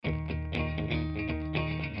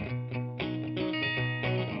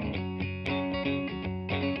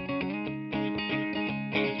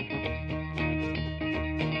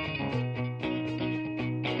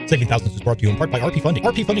Saving Thousands is brought to you in part by RP Funding.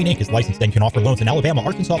 RP Funding Inc. is licensed and can offer loans in Alabama,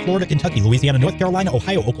 Arkansas, Florida, Kentucky, Louisiana, North Carolina,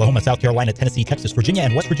 Ohio, Oklahoma, South Carolina, Tennessee, Texas, Virginia,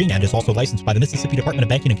 and West Virginia, and is also licensed by the Mississippi Department of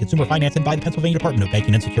Banking and Consumer Finance and by the Pennsylvania Department of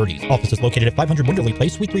Banking and Securities. Office is located at 500 Winderley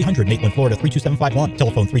Place, Suite 300, Maitland, Florida 32751.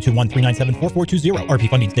 Telephone 321-397-4420. RP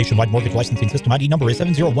Funding's nationwide mortgage licensing system ID number is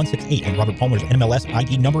 70168, and Robert Palmer's NMLS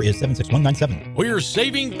ID number is 76197. We're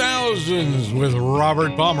saving thousands with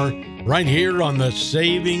Robert Palmer right here on the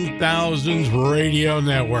Saving Thousands Radio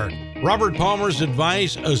Network. Robert Palmer's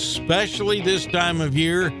advice, especially this time of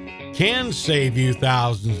year, can save you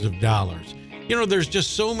thousands of dollars. You know, there's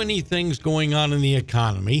just so many things going on in the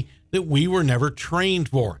economy that we were never trained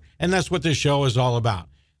for. And that's what this show is all about.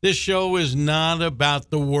 This show is not about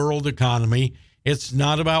the world economy. It's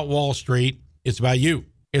not about Wall Street. It's about you.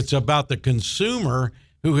 It's about the consumer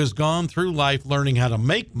who has gone through life learning how to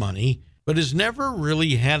make money, but has never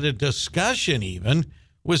really had a discussion even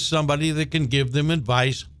with somebody that can give them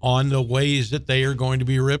advice on the ways that they are going to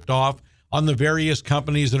be ripped off, on the various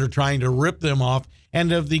companies that are trying to rip them off,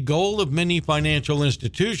 and of the goal of many financial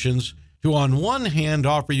institutions to, on one hand,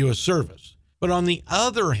 offer you a service, but on the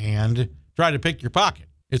other hand, try to pick your pocket.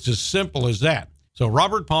 It's as simple as that. So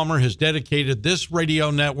Robert Palmer has dedicated this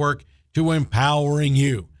radio network to empowering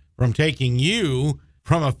you, from taking you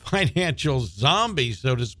from a financial zombie,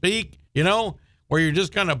 so to speak, you know, where you're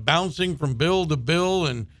just kind of bouncing from bill to bill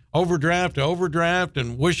and overdraft to overdraft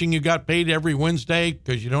and wishing you got paid every Wednesday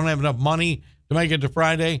because you don't have enough money to make it to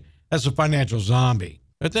Friday. That's a financial zombie.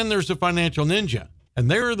 But then there's the financial ninja,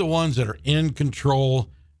 and they're the ones that are in control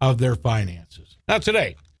of their finances. Now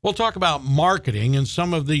today, we'll talk about marketing and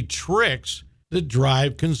some of the tricks that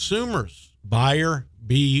drive consumers. Buyer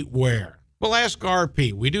beware. We'll ask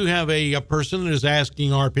RP. We do have a person that is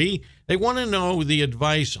asking RP. They want to know the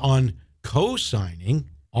advice on co-signing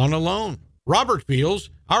on a loan. Robert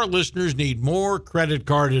feels our listeners need more credit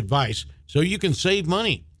card advice so you can save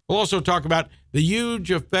money. We'll also talk about the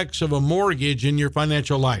huge effects of a mortgage in your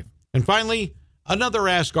financial life. And finally, another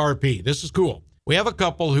Ask RP. This is cool. We have a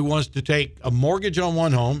couple who wants to take a mortgage on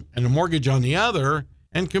one home and a mortgage on the other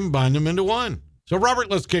and combine them into one. So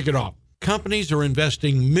Robert, let's kick it off. Companies are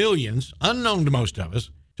investing millions, unknown to most of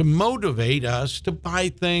us, to motivate us to buy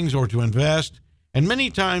things or to invest. And many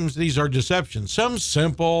times these are deceptions. Some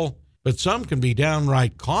simple, but some can be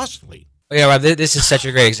downright costly. Yeah, Rob, this is such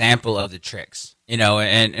a great example of the tricks. You know,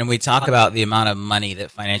 and we talk about the amount of money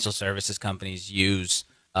that financial services companies use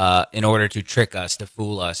in order to trick us, to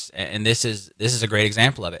fool us. And this is a great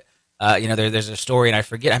example of it. You know, there's a story, and I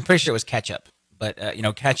forget, I'm pretty sure it was ketchup. But, you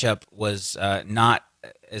know, ketchup was not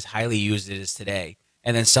as highly used as it is today.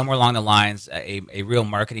 And then somewhere along the lines, a real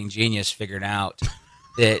marketing genius figured out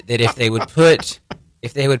that if they would put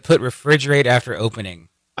refrigerate after opening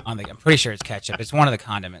on the, I'm pretty sure it's ketchup. It's one of the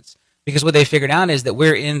condiments. Because what they figured out is that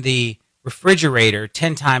we're in the refrigerator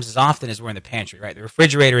 10 times as often as we're in the pantry, right? The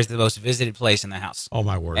refrigerator is the most visited place in the house. Oh,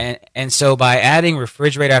 my word. And so by adding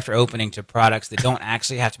refrigerate after opening to products that don't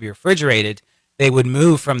actually have to be refrigerated, they would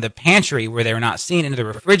move from the pantry where they were not seen into the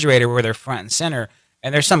refrigerator where they're front and center.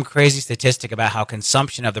 And there's some crazy statistic about how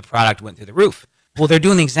consumption of the product went through the roof. Well, they're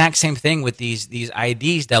doing the exact same thing with these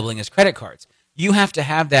IDs doubling as credit cards. You have to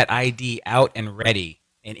have that ID out and ready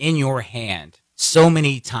and in your hand so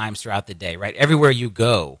many times throughout the day, right? Everywhere you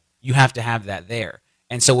go, you have to have that there.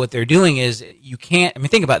 And so what they're doing is you can't, I mean,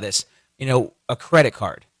 think about this, you know, a credit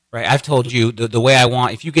card, right? I've told you the way I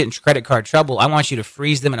want, if you get in credit card trouble, I want you to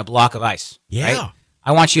freeze them in a block of ice. Yeah. Right?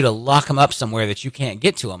 I want you to lock them up somewhere that you can't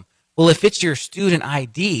get to them. Well, if it's your student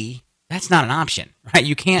ID, that's not an option, right?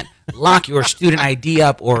 You can't lock your student ID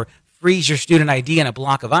up or freeze your student ID in a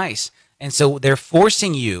block of ice. And so they're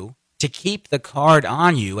forcing you to keep the card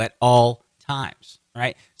on you at all times,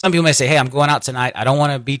 right? Some people may say, hey, I'm going out tonight. I don't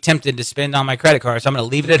want to be tempted to spend on my credit card, so I'm going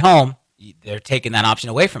to leave it at home. They're taking that option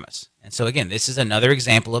away from us. And so, again, this is another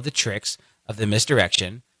example of the tricks of the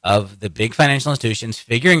misdirection of the big financial institutions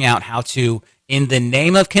figuring out how to, in the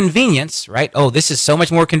name of convenience, right? Oh, this is so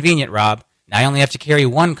much more convenient, Rob. Now I only have to carry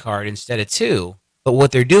one card instead of two. But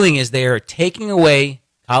what they're doing is they're taking away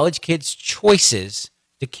college kids' choices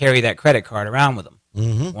to carry that credit card around with them.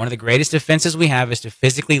 Mm-hmm. One of the greatest offenses we have is to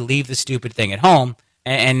physically leave the stupid thing at home.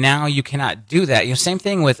 And now you cannot do that. You know, same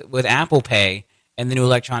thing with Apple Pay and the new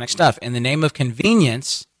electronic stuff. In the name of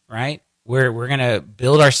convenience, right? We're going to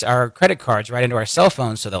build our credit cards right into our cell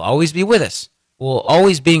phones so they'll always be with us. Well,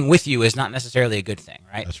 always being with you is not necessarily a good thing,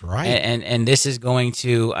 right? That's right. And this is going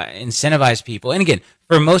to incentivize people. And again,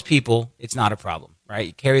 for most people, it's not a problem, right?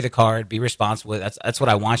 You carry the card, be responsible. That's what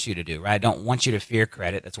I want you to do, right? I don't want you to fear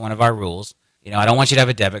credit. That's one of our rules. You know, I don't want you to have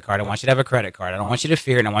a debit card. I want you to have a credit card. I don't want you to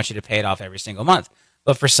fear it, and I want you to pay it off every single month.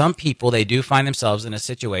 But for some people, they do find themselves in a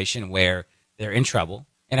situation where they're in trouble.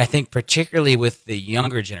 And I think particularly with the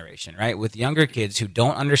younger generation, right? With younger kids who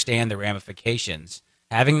don't understand the ramifications,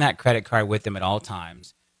 having that credit card with them at all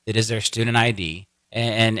times, that is their student ID,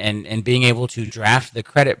 and being able to draft the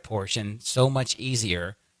credit portion so much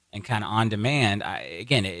easier and kind of on demand.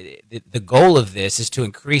 The goal of this is to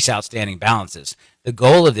increase outstanding balances. The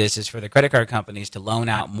goal of this is for the credit card companies to loan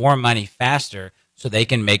out more money faster so they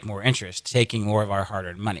can make more interest, taking more of our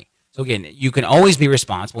hard-earned money. So again, you can always be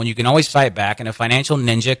responsible and you can always fight back, and a financial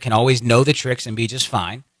ninja can always know the tricks and be just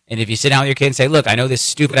fine. And if you sit down with your kid and say, look, I know this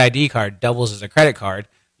stupid ID card doubles as a credit card,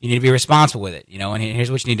 you need to be responsible with it, and here's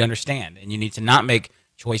what you need to understand. And you need to not make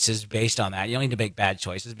choices based on that. You don't need to make bad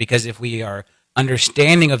choices, because if we are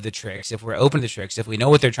understanding of the tricks, if we're open to the tricks, if we know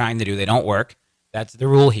what they're trying to do, they don't work. That's the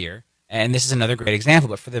rule here. And this is another great example.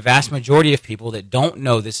 But for the vast majority of people that don't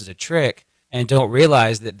know this is a trick and don't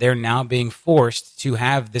realize that they're now being forced to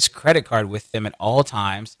have this credit card with them at all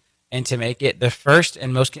times, and to make it the first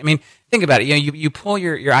and most, think about it. You pull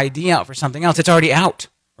your ID out for something else, it's already out,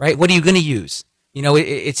 right? What are you going to use?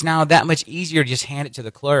 It's now that much easier to just hand it to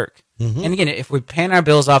the clerk. Mm-hmm. And again, if we're paying our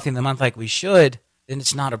bills off in the month like we should, then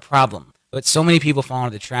it's not a problem. But so many people fall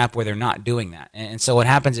into the trap where they're not doing that. And so what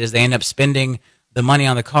happens is they end up spending the money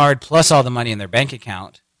on the card plus all the money in their bank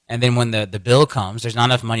account. And then when the bill comes, there's not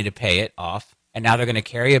enough money to pay it off. And now they're going to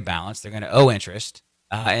carry a balance. They're going to owe interest.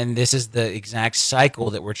 And this is the exact cycle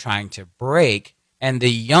that we're trying to break. And the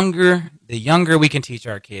younger we can teach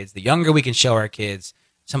our kids, the younger we can show our kids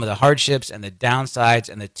some of the hardships and the downsides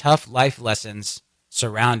and the tough life lessons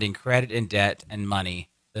surrounding credit and debt and money,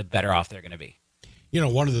 the better off they're going to be.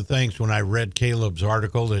 One of the things when I read Caleb's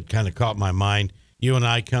article that kind of caught my mind, you and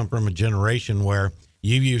I come from a generation where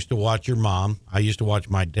you used to watch your mom. I used to watch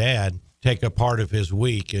my dad take a part of his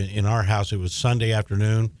week. In our house, it was Sunday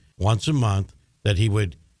afternoon, once a month, that he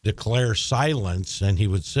would declare silence, and he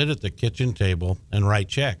would sit at the kitchen table and write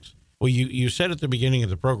checks. Well, you said at the beginning of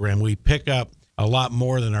the program, we pick up a lot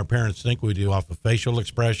more than our parents think we do off of facial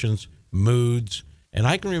expressions, moods. And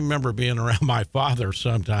I can remember being around my father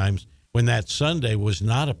sometimes when that Sunday was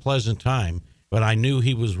not a pleasant time, but I knew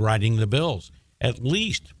he was writing the bills. At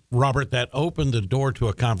least, Robert, that opened the door to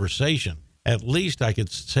a conversation. At least I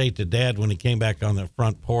could say to Dad when he came back on the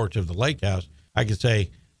front porch of the lake house, I could say,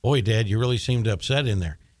 boy, Dad, you really seemed upset in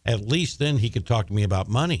there. At least then he could talk to me about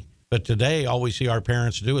money. But today, all we see our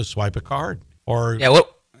parents do is swipe a card. One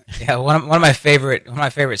of my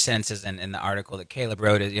favorite sentences in the article that Caleb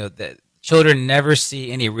wrote is, that children never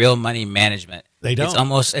see any real money management. They don't.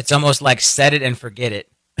 It's almost like set it and forget it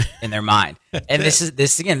in their mind. And this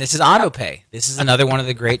is auto pay. This is another one of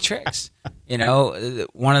the great tricks. One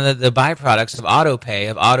of the byproducts of auto pay,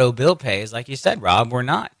 of auto bill pay, is like you said, Rob,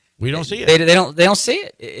 we don't see it. They don't see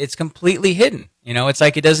it. It's completely hidden. It's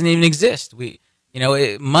like it doesn't even exist.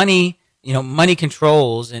 Money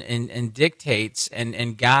controls and dictates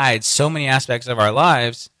and guides so many aspects of our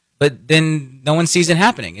lives, but then no one sees it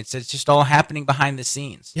happening. It's just all happening behind the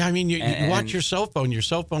scenes. Yeah, you watch your cell phone. Your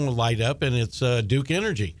cell phone will light up, and it's Duke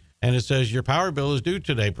Energy, and it says your power bill is due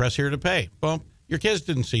today. Press here to pay. Boom. Your kids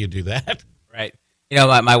didn't see you do that. Right.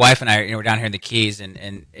 My wife and I, we're down here in the Keys,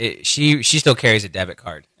 and she still carries a debit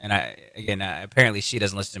card. And apparently she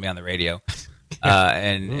doesn't listen to me on the radio,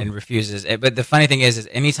 and refuses. But the funny thing is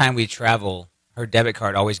anytime we travel, her debit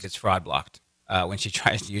card always gets fraud blocked when she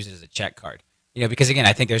tries to use it as a check card. Because again,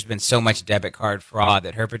 I think there's been so much debit card fraud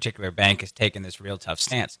that her particular bank has taken this real tough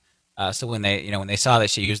stance. So when they saw that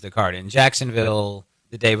she used the card in Jacksonville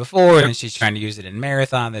the day before, and she's trying to use it in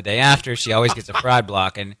Marathon the day after, she always gets a fraud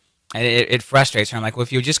block, and it frustrates her. I'm like, well,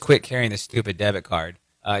 if you just quit carrying this stupid debit card,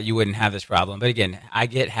 you wouldn't have this problem. But again, I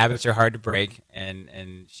get habits are hard to break, and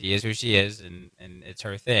she is who she is, and it's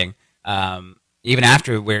her thing. Even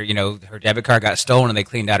after where, her debit card got stolen and they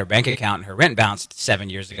cleaned out her bank account and her rent bounced 7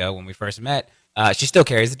 years ago when we first met, she still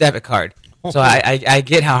carries the debit card. So I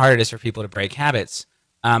get how hard it is for people to break habits.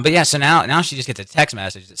 So now she just gets a text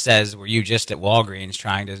message that says, were you just at Walgreens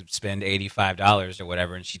trying to spend $85 or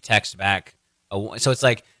whatever? And she texts back. So it's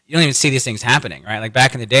like, you don't even see these things happening, right? Like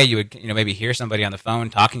back in the day, you would, maybe hear somebody on the phone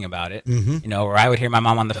talking about it, or I would hear my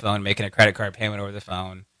mom on the phone making a credit card payment over the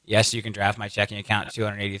phone. Yes, you can draft my checking account at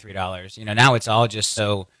 $283. Now it's all just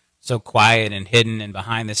so quiet and hidden and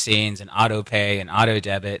behind the scenes and auto pay and auto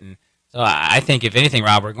debit. And so I think if anything,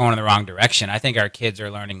 Rob, we're going in the wrong direction. I think our kids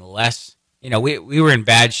are learning less. We were in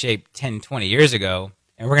bad shape 10, 20 years ago,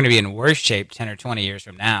 and we're going to be in worse shape 10 or 20 years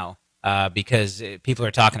from now because people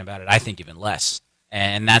are talking about it, I think, even less.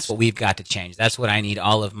 And that's what we've got to change. That's what I need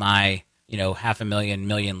all of my, 500,000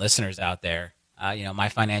 million listeners out there, my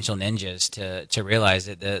financial ninjas to realize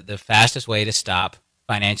that the fastest way to stop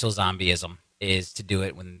financial zombieism is to do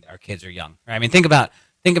it when our kids are young. Right? I mean, think about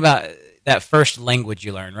that first language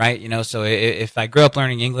you learn, right? So if I grew up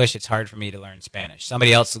learning English, it's hard for me to learn Spanish.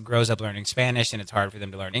 Somebody else grows up learning Spanish, and it's hard for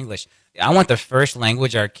them to learn English. I want the first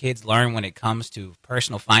language our kids learn when it comes to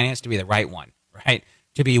personal finance to be the right one, right?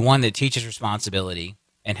 To be one that teaches responsibility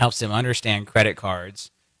and helps them understand credit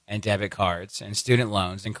cards and debit cards and student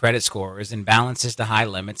loans and credit scores and balances to high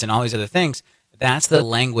limits and all these other things. That's the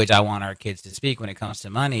language I want our kids to speak when it comes to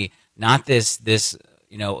money, not this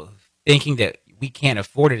thinking that we can't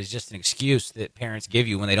afford it is just an excuse that parents give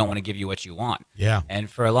you when they don't want to give you what you want. Yeah. And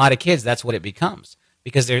for a lot of kids, that's what it becomes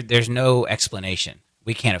because there's no explanation.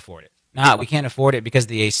 We can't afford it. We can't afford it because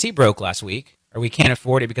the AC broke last week, or we can't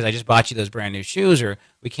afford it because I just bought you those brand new shoes, or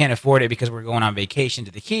we can't afford it because we're going on vacation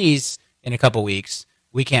to the Keys in a couple weeks.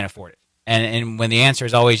 We can't afford it. And when the answer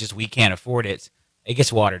is always just we can't afford it, it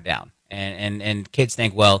gets watered down. And kids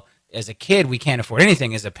think, well, as a kid, we can't afford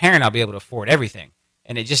anything. As a parent, I'll be able to afford everything.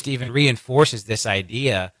 And it just even reinforces this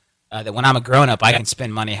idea that when I'm a grown-up, I can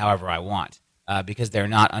spend money however I want because they're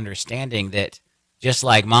not understanding that just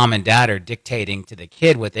like mom and dad are dictating to the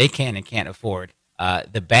kid what they can and can't afford,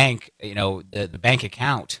 the bank, the bank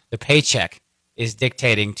account, the paycheck is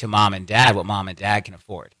dictating to mom and dad what mom and dad can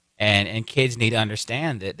afford. And kids need to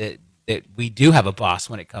understand that we do have a boss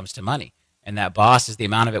when it comes to money, and that boss is the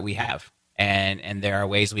amount of it we have. And there are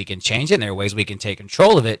ways we can change it, and there are ways we can take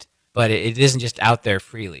control of it, but it isn't just out there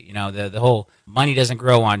freely. The whole money doesn't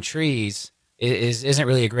grow on trees isn't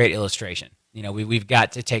really a great illustration. We've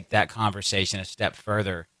got to take that conversation a step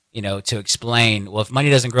further, to explain, well, if money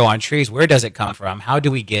doesn't grow on trees, where does it come from? How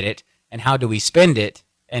do we get it? And how do we spend it?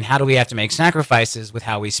 And how do we have to make sacrifices with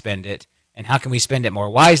how we spend it? And how can we spend it more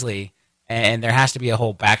wisely? And there has to be a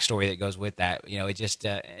whole backstory that goes with that.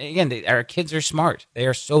 Our kids are smart. They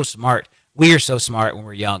are so smart. We are so smart when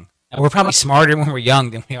we're young. And we're probably smarter when we're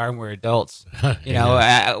young than we are when we're adults.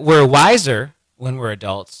 We're wiser when we're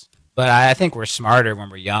adults, but I think we're smarter when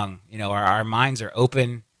we're young. Our minds are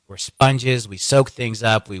open. We're sponges. We soak things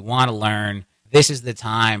up. We want to learn. This is the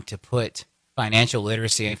time to put financial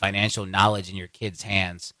literacy and financial knowledge in your kids'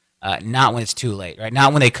 hands, not when it's too late, right?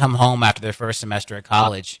 Not when they come home after their first semester at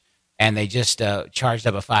college and they just charged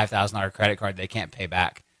up a $5,000 credit card they can't pay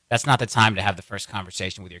back. That's not the time to have the first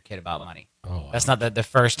conversation with your kid about money. Oh, wow. That's not the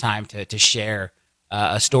first time to share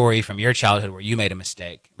a story from your childhood where you made a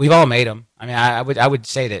mistake. We've all made them. I mean, I would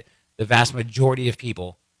say that the vast majority of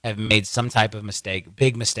people have made some type of mistake,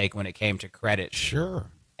 big mistake when it came to credit. Sure.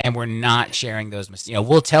 And we're not sharing those mistakes.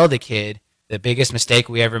 We'll tell the kid the biggest mistake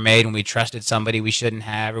we ever made when we trusted somebody we shouldn't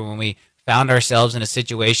have, or when we found ourselves in a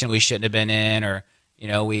situation we shouldn't have been in, or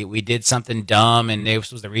we did something dumb and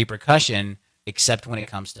this was the repercussion. Except when it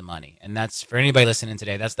comes to money. And that's, for anybody listening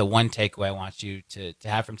today, that's the one takeaway I want you to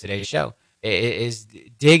have from today's show, is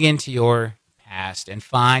dig into your past and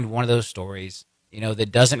find one of those stories,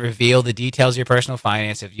 that doesn't reveal the details of your personal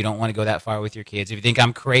finance. If you don't want to go that far with your kids, if you think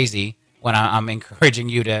I'm crazy when I'm encouraging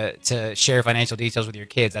you to share financial details with your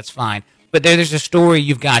kids, that's fine. But there's a story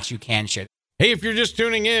you can share. Hey, if you're just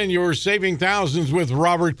tuning in, you're Saving Thousands with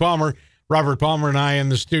Robert Palmer. Robert Palmer and I in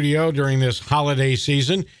the studio during this holiday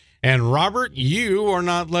season. And Robert, you are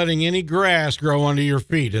not letting any grass grow under your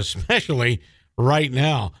feet, especially right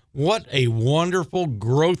now. What a wonderful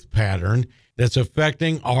growth pattern that's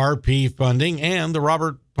affecting RP Funding and the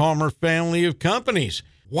Robert Palmer family of companies.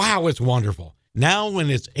 Wow, it's wonderful. Now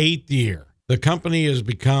in its 8th year, the company has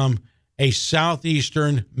become a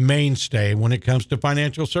Southeastern mainstay when it comes to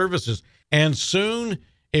financial services. And soon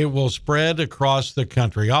it will spread across the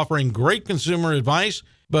country, offering great consumer advice,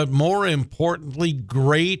 but more importantly,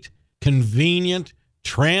 great, convenient,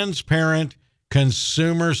 transparent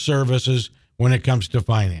consumer services when it comes to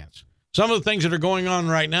finance. Some of the things that are going on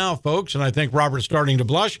right now, folks, and I think Robert's starting to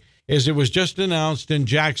blush, is it was just announced in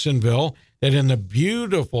Jacksonville that in the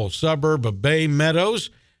beautiful suburb of Bay Meadows,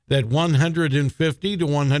 that 150 to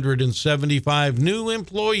 175 new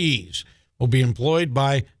employees will be employed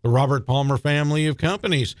by the Robert Palmer family of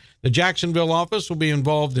companies. The Jacksonville office will be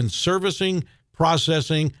involved in servicing,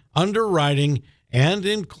 processing, underwriting, and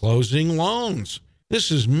in closing loans. This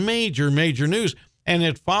is major, major news, and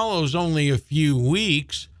it follows only a few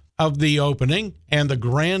weeks of the opening and the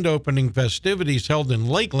grand opening festivities held in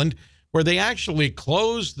Lakeland, where they actually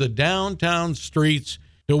closed the downtown streets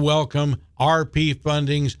to welcome RP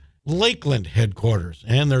Funding's Lakeland headquarters.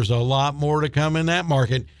 And there's a lot more to come in that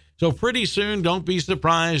market. So pretty soon, don't be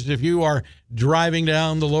surprised if you are driving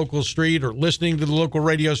down the local street or listening to the local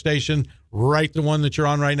radio station, right the one that you're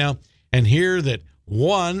on right now, and hear that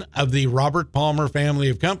one of the Robert Palmer family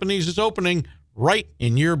of companies is opening right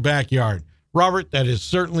in your backyard. Robert, that is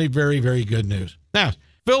certainly very, very good news. Now,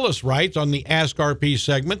 Phyllis writes on the Ask RP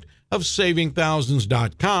segment of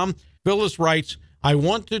SavingThousands.com. Phyllis writes, I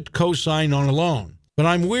want to co-sign on a loan, but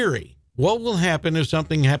I'm weary. What will happen if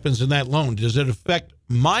something happens in that loan? Does it affect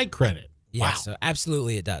my credit? Yeah, Wow. so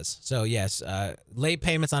absolutely it does. So yes, late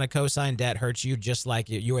payments on a cosign debt hurts you just like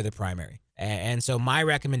you are the primary. And so my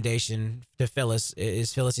recommendation to Phyllis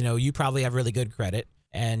is, Phyllis, you probably have really good credit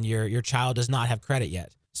and your child does not have credit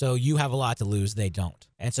yet. So you have a lot to lose, they don't.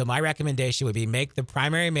 And so my recommendation would be make the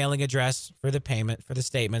primary mailing address for the payment for the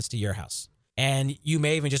statements to your house. And you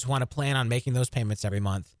may even just want to plan on making those payments every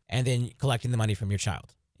month and then collecting the money from your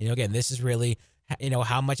child. Again, this is really,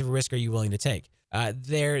 how much of a risk are you willing to take?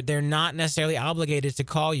 They're not necessarily obligated to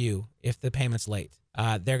call you if the payment's late.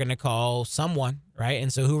 They're going to call someone, right?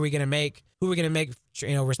 And so who are we going to make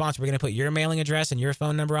responsible? We're going to put your mailing address and your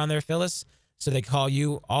phone number on there, Phyllis, so they call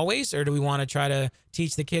you always, or do we want to try to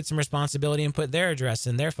teach the kids some responsibility and put their address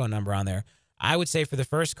and their phone number on there? I would say for the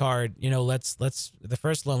first card, let's the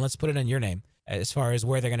first loan, let's put it in your name as far as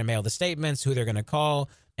where they're going to mail the statements, who they're going to call,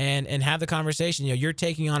 and have the conversation. You're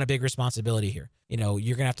taking on a big responsibility here.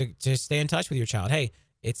 You're going to have to stay in touch with your child. Hey,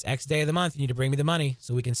 it's X day of the month. You need to bring me the money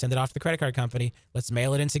so we can send it off to the credit card company. Let's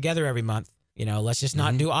mail it in together every month. Let's just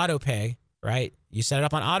not do auto pay, right? You set it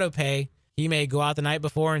up on auto pay. He may go out the night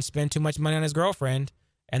before and spend too much money on his girlfriend,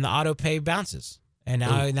 and the auto pay bounces. And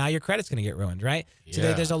now your credit's going to get ruined, right? Yeah.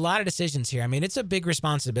 So there's a lot of decisions here. I mean, it's a big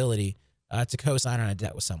responsibility to co-sign on a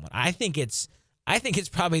debt with someone. I think it's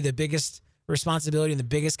probably the biggest responsibility and the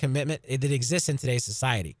biggest commitment that exists in today's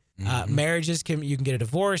society. Marriages you can get a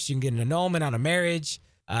divorce, you can get an annulment on a marriage.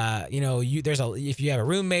 If you have a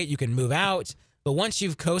roommate, you can move out. But once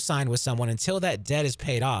you've co-signed with someone, until that debt is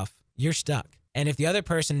paid off, you're stuck. And if the other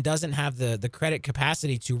person doesn't have the credit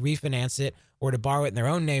capacity to refinance it or to borrow it in their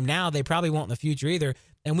own name now, they probably won't in the future either.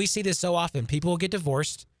 And we see this so often. People will get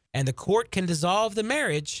divorced, and the court can dissolve the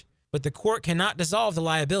marriage, but the court cannot dissolve the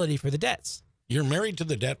liability for the debts. You're married to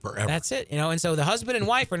the debt forever. That's it. And so the husband and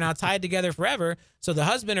wife are now tied together forever. So the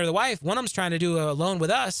husband or the wife, one of them's trying to do a loan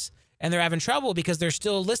with us, and they're having trouble because they're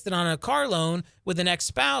still listed on a car loan with an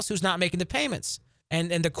ex-spouse who's not making the payments. And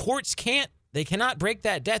the courts cannot break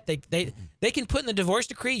that debt. They can put in the divorce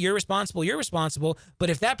decree, you're responsible. But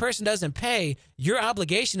if that person doesn't pay, your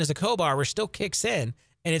obligation as a co-borrower still kicks in,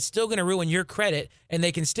 and it's still going to ruin your credit, and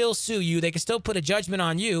they can still sue you. They can still put a judgment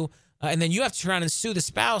on you. And then you have to turn around and sue the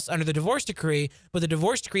spouse under the divorce decree, but the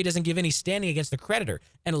divorce decree doesn't give any standing against the creditor.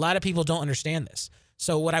 And a lot of people don't understand this.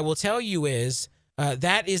 So what I will tell you is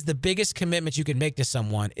that is the biggest commitment you can make to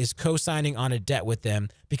someone is co-signing on a debt with them,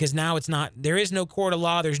 because now there is no court of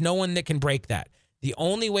law. There's no one that can break that. The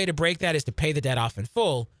only way to break that is to pay the debt off in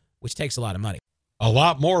full, which takes a lot of money. A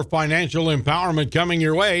lot more financial empowerment coming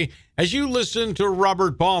your way as you listen to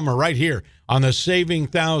Robert Palmer right here on the Saving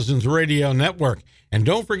Thousands Radio Network. And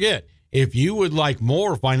don't forget, if you would like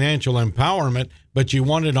more financial empowerment, but you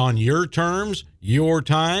want it on your terms, your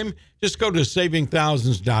time, just go to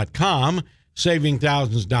SavingThousands.com,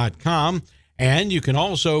 SavingThousands.com, and you can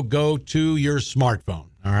also go to your smartphone,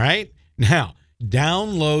 all right? Now,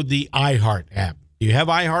 download the iHeart app. Do you have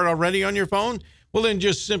iHeart already on your phone? Well, then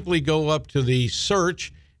just simply go up to the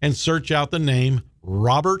search and search out the name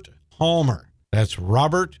Robert Palmer. That's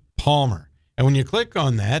Robert Palmer. And when you click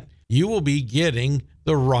on that, you will be getting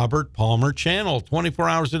the Robert Palmer channel 24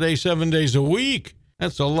 hours a day, 7 days a week.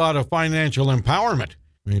 That's a lot of financial empowerment.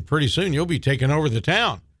 I mean, pretty soon you'll be taking over the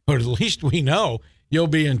town, but at least we know you'll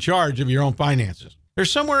be in charge of your own finances.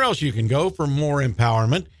 There's somewhere else you can go for more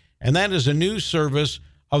empowerment, and that is a new service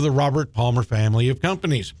of the Robert Palmer family of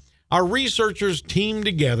companies. Our researchers teamed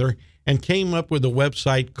together and came up with a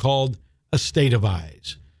website called A State of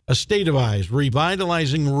Eyes. A State of Eyes,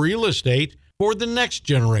 revitalizing real estate for the next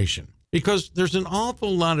generation. Because there's an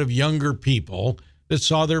awful lot of younger people that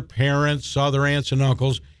saw their parents, saw their aunts and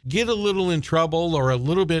uncles get a little in trouble or a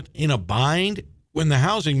little bit in a bind when the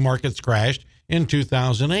housing markets crashed in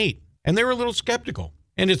 2008. And they were a little skeptical,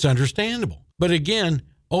 and it's understandable. But again,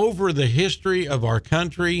 over the history of our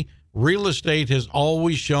country, real estate has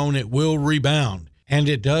always shown it will rebound. And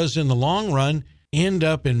it does, in the long run, end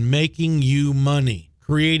up in making you money,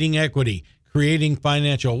 creating equity, creating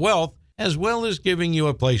financial wealth, as well as giving you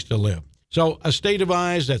a place to live. So A State of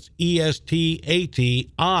Eyes, that's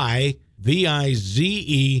ESTATIVIZE.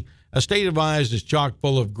 A State of Eyes is chock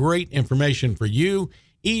full of great information for you,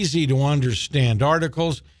 easy to understand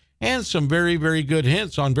articles, and some very, very good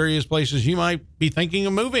hints on various places you might be thinking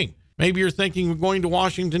of moving. Maybe you're thinking of going to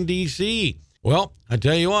Washington, D.C. Well, I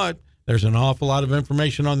tell you what, there's an awful lot of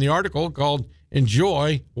information on the article called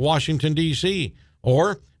Enjoy Washington, D.C.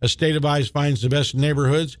 Or A State of Eyes finds the best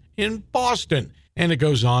neighborhoods in Boston. and it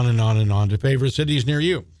goes on and on and on to favor cities near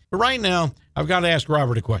you. But right now, I've got to ask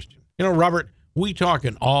Robert a question. You know, Robert, we talk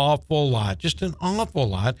an awful lot, just an awful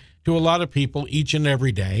lot, to a lot of people each and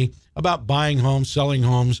every day about buying homes, selling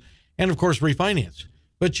homes, and of course, refinance.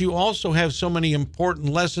 But you also have so many important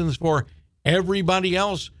lessons for everybody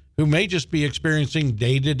else who may just be experiencing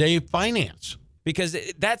day-to-day finance. Because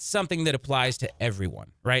that's something that applies to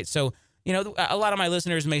everyone, right? So, you know, a lot of my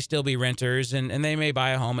listeners may still be renters and they may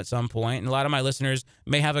buy a home at some point. And a lot of my listeners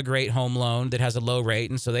may have a great home loan that has a low rate,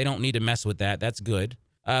 and so they don't need to mess with that. That's good.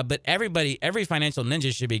 But every financial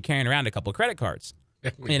ninja should be carrying around a couple of credit cards,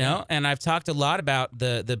 you know? And I've talked a lot about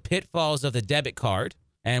the pitfalls of the debit card,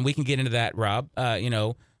 and we can get into that, Rob, you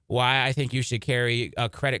know, why I think you should carry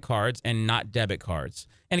credit cards and not debit cards.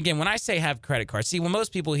 And again, when I say have credit cards, see, when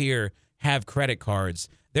most people hear have credit cards,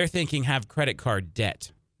 they're thinking have credit card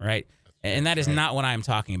debt, right? And that is not what I'm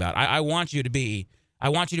talking about. I want you to be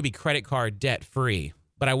credit card debt free,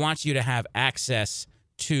 but I want you to have access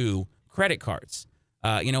to credit cards.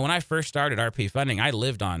 You know, when I first started RP Funding, I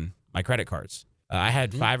lived on my credit cards. I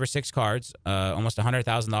had 5 or 6 cards, almost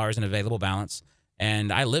 $100,000 in available balance,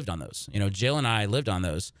 and I lived on those. You know, Jill and I lived on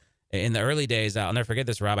those. In the early days, I'll never forget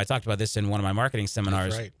this, Rob. I talked about this in one of my marketing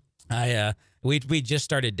seminars. That's right. We just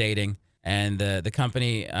started dating, and the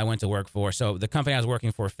company I went to work for, so the company I was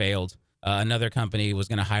working for failed. Another company was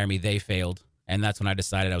going to hire me. They failed. And that's when I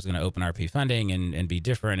decided I was going to open RP Funding and be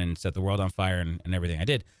different and set the world on fire and everything I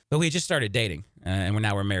did. But we just started dating, and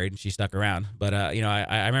we're married. She stuck around. But, you know,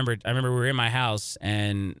 I remember we were in my house,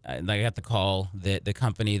 and I got the call that the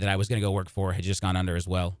company that I was going to go work for had just gone under as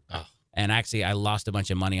well. Oh. And actually, I lost a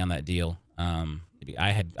bunch of money on that deal.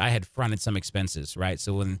 I had fronted some expenses, right?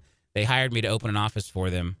 So when they hired me to open an office for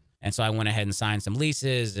them, and so I went ahead and signed some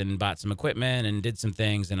leases and bought some equipment and did some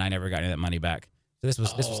things, and I never got any of that money back. So this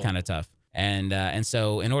was kind of tough. And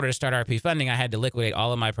so in order to start RP Funding, I had to liquidate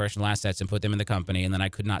all of my personal assets and put them in the company, and then I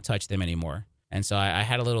could not touch them anymore. And so I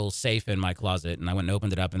had a little safe in my closet, and I went and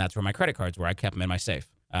opened it up, and that's where my credit cards were. I kept them in my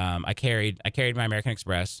safe. I carried my American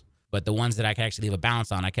Express, but the ones that I could actually leave a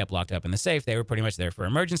balance on, I kept locked up in the safe. They were pretty much there for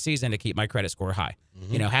emergencies and to keep my credit score high.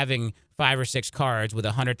 Mm-hmm. You know, having 5 or 6 cards with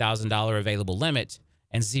a $100,000 available limit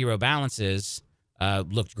and 0 balances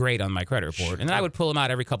looked great on my credit report. And then I would pull them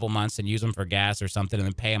out every couple months and use them for gas or something and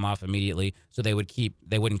then pay them off immediately so they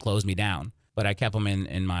wouldn't close me down. But I kept them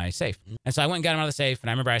in my safe. And so I went and got them out of the safe. And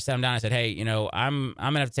I remember I sat them down and I said, hey, you know, I'm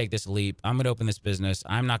going to have to take this leap. I'm going to open this business.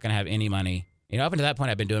 I'm not going to have any money. You know, up until that point,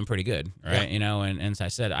 I've been doing pretty good, right? Yeah. You know, and so I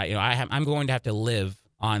said, I'm going to have to live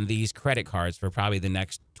on these credit cards for probably the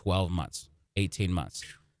next 12 months, 18 months.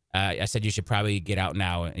 I said, you should probably get out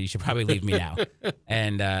now. You should probably leave me now.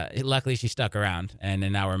 And luckily, she stuck around, and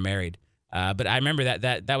now we're married. But I remember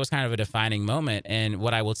that was kind of a defining moment. And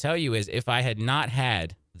what I will tell you is if I had not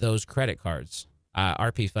had those credit cards,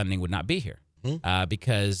 RP Funding would not be here.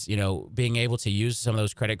 Because, you know, being able to use some of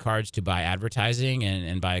those credit cards to buy advertising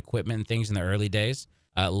and buy equipment and things in the early days,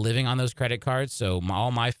 living on those credit cards. So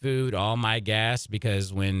all my food, all my gas,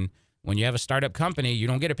 because when you have a startup company, you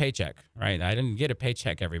don't get a paycheck, right? I didn't get a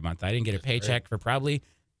paycheck every month. I didn't get a paycheck for probably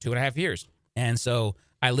 2.5 years. And so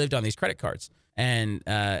I lived on these credit cards, and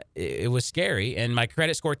it was scary, and my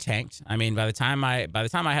credit score tanked. I mean, by the time I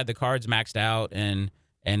had the cards maxed out and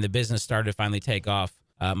the business started to finally take off,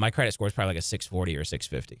 my credit score was probably like a 640 or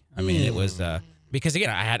 650. I mean, it was because again,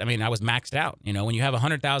 I was maxed out. You know, when you have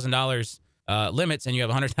 $100,000 limits and you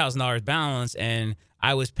have $100,000 balance, and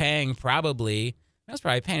I was paying probably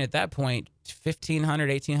at that point $1,500,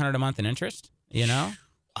 $1,800 a month in interest. You know,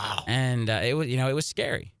 wow. And it was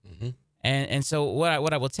scary. Mm-hmm. And so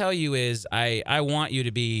what I will tell you is I want you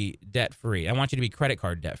to be debt free. I want you to be credit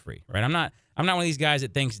card debt free. Right? I'm not one of these guys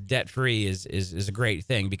that thinks debt free is a great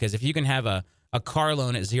thing, because if you can have a car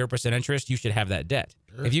loan at 0% interest, you should have that debt.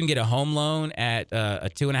 Sure. If you can get a home loan at a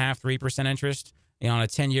 2.5%, 3% interest, you know, on a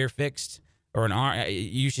 10-year fixed or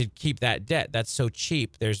you should keep that debt. That's so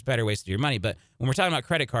cheap. There's better ways to do your money. But when we're talking about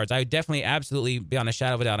credit cards, I would definitely, absolutely, beyond a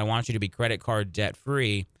shadow of a doubt, I want you to be credit card debt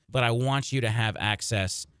free, but I want you to have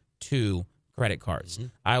access to credit cards. Mm-hmm.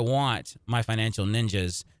 I want my financial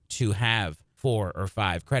ninjas to have 4 or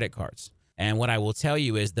 5 credit cards. And what I will tell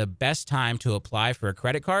you is the best time to apply for a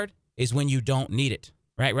credit card is when you don't need it,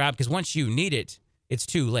 right, Rob? Because once you need it, it's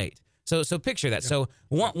too late. So picture that. Yeah. So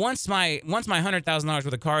once my $100,000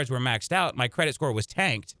 worth of cards were maxed out, my credit score was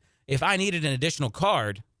tanked. If I needed an additional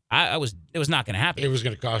card, it was not going to happen. It was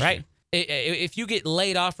going to cost right? you. If you get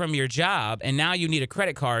laid off from your job and now you need a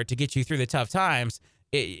credit card to get you through the tough times,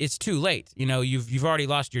 it's too late. You know, you've already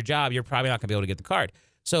lost your job. You're probably not going to be able to get the card.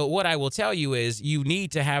 So what I will tell you is you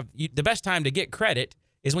need to have the best time to get credit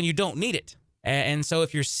is when you don't need it. And so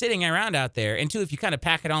if you're sitting around out there, and two, if you kind of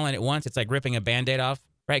pack it all in at once, it's like ripping a Band-Aid off,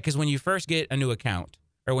 right? Because when you first get a new account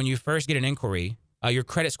or when you first get an inquiry, your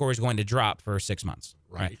credit score is going to drop for 6 months.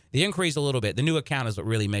 Right. The inquiry is a little bit. The new account is what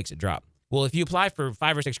really makes it drop. Well, if you apply for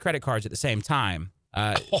 5 or 6 credit cards at the same time,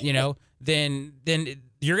 then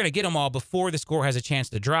you're going to get them all before the score has a chance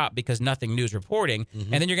to drop because nothing new is reporting.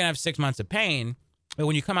 And then you're going to have 6 months of pain. But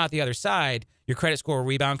when you come out the other side, your credit score will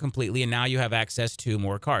rebound completely, and now you have access to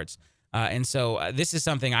more cards. And so this is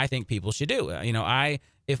something I think people should do.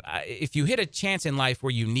 If you hit a chance in life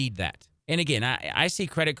where you need that, and again, I see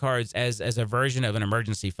credit cards as a version of an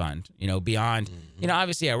emergency fund, beyond,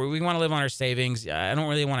 obviously, we want to live on our savings. I don't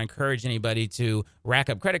really want to encourage anybody to rack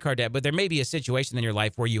up credit card debt, but there may be a situation in your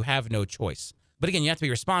life where you have no choice. But again, you have to be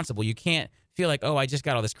responsible. You can't feel like, oh, I just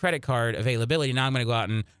got all this credit card availability. Now I'm going to go out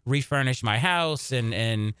and refurnish my house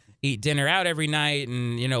and eat dinner out every night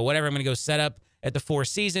and, whatever. I'm going to go set up at the Four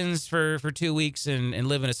Seasons for 2 weeks and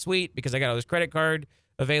live in a suite because I got all this credit card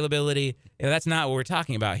availability. That's not what we're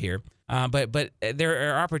talking about here. But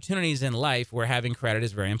there are opportunities in life where having credit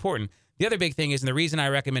is very important. The other big thing is, and the reason I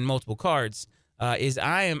recommend multiple cards, is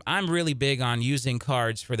I'm really big on using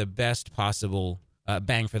cards for the best possible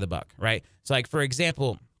bang for the buck, right? So, like, for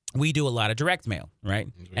example, we do a lot of direct mail, right?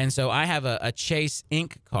 And so I have a Chase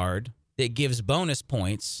Ink card that gives bonus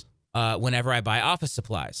points whenever I buy office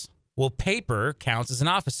supplies. Well, paper counts as an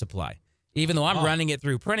office supply. Even though I'm running it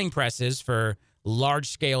through printing presses for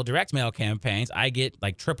large-scale direct mail campaigns, I get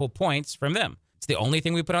like triple points from them. It's the only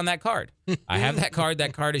thing we put on that card. I have that card.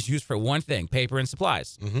 That card is used for one thing, paper and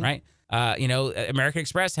supplies, right? American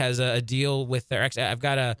Express has a deal with their I've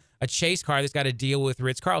got a Chase card that's got a deal with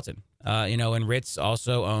Ritz-Carlton, and Ritz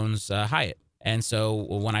also owns Hyatt. And so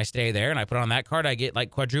when I stay there and I put on that card, I get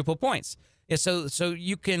like quadruple points. Yeah, so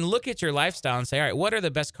you can look at your lifestyle and say, all right, what are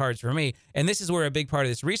the best cards for me? And this is where a big part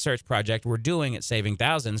of this research project we're doing at Saving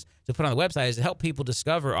Thousands to put on the website is to help people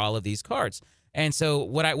discover all of these cards. And so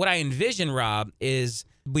what I envision, Rob, is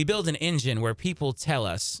we build an engine where people tell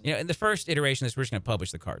us, in the first iteration of this, we're just going to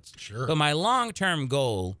publish the cards. Sure. But my long-term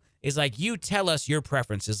goal is like you tell us your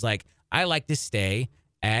preferences. Like I like to stay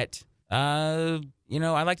at, I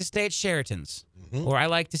like to stay at Sheraton's, or I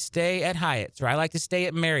like to stay at Hyatt's, or I like to stay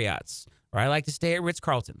at Marriott's, or I like to stay at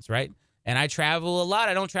Ritz-Carlton's, right? And I travel a lot.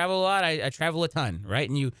 I don't travel a lot. I travel a ton, right?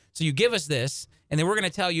 And you give us this, and then we're going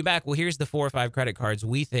to tell you back, well, here's the 4 or 5 credit cards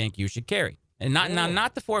we think you should carry. And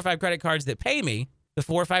not the 4 or 5 credit cards that pay me, the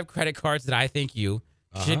 4 or 5 credit cards that I think you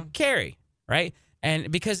should carry, right? And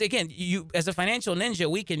because, again, you as a financial ninja,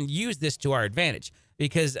 we can use this to our advantage.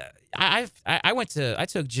 Because I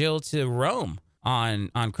took Jill to Rome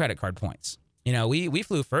on credit card points. We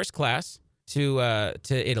flew first class to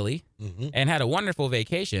Italy and had a wonderful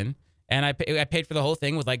vacation. And I paid for the whole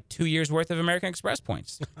thing with like 2 years worth of American Express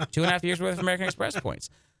points, 2.5 years worth of American Express points.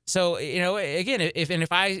 So, again,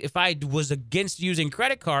 if I was against using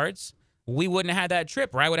credit cards, we wouldn't have had that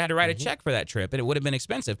trip, or I would have had to write a check for that trip, and it would have been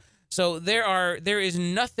expensive. So there is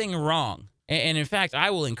nothing wrong. And in fact, I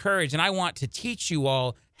will encourage, and I want to teach you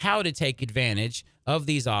all how to take advantage of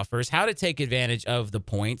these offers, how to take advantage of the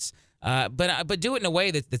points, but do it in a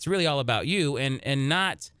way that's really all about you and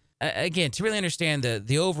not, again, to really understand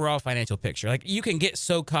the overall financial picture. Like, you can get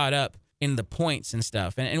so caught up in the points and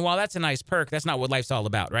stuff. And while that's a nice perk, that's not what life's all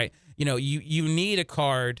about, right? You need a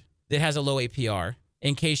card that has a low APR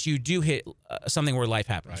in case you do hit something where life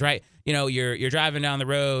happens, right? You're driving down the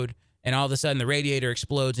road and all of a sudden the radiator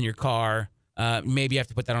explodes in your car. Maybe you have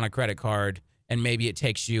to put that on a credit card, and maybe it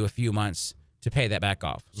takes you a few months to pay that back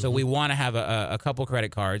off. So we want to have a couple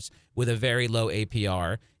credit cards with a very low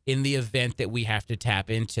APR in the event that we have to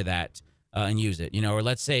tap into that and use it. Or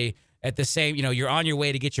let's say at the same, you're on your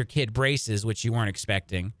way to get your kid braces, which you weren't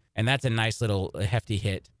expecting, and that's a nice little hefty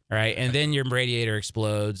hit, right? And then your radiator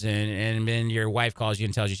explodes, and then your wife calls you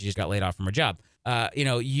and tells you she just got laid off from her job. And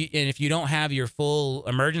if you don't have your full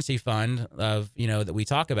emergency fund of, that we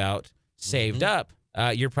talk about saved up,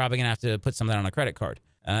 you're probably going to have to put some of that on a credit card.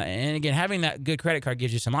 And again, having that good credit card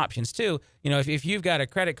gives you some options too. If you've got a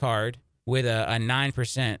credit card with a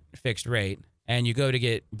 9% fixed rate, and you go to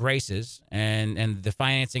get braces, and the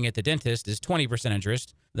financing at the dentist is 20%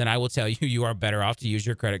 interest, then I will tell you, you are better off to use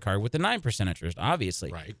your credit card with the 9% interest,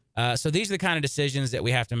 obviously. Right. So these are the kind of decisions that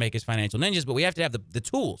we have to make as financial ninjas, but we have to have the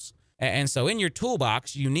tools. And so in your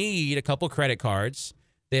toolbox, you need a couple credit cards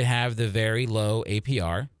that have the very low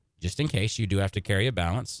APR, just in case you do have to carry a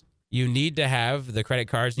balance. You need to have the credit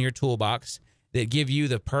cards in your toolbox that give you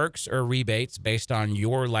the perks or rebates based on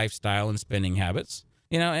your lifestyle and spending habits.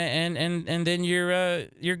 And then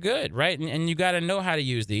you're good, right? And you got to know how to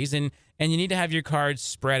use these, and you need to have your cards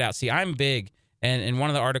spread out. See, I'm big And one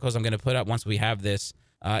of the articles I'm going to put up once we have this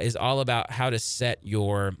is all about how to set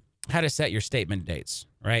your statement dates,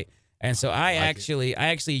 right? And so I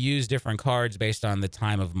actually use different cards based on the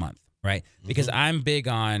time of month, right? Because I'm big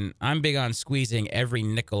on squeezing every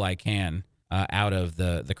nickel I can out of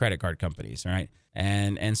the credit card companies, right?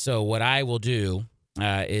 And so what I will do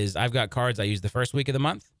is I've got cards I use the first week of the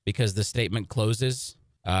month because the statement closes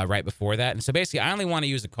right before that. And so basically I only want to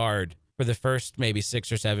use a card for the first maybe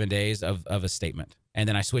 6 or 7 days of a statement. And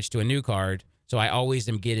then I switch to a new card. So I always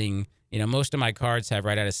am getting, most of my cards have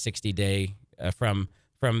right at a 60-day from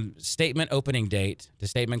statement opening date to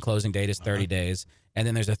statement closing date is 30 days. And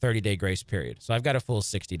then there's a 30-day grace period. So I've got a full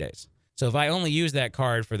 60 days. So if I only use that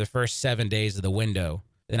card for the first 7 days of the window,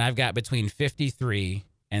 then I've got between 53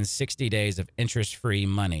 and 60 days of interest-free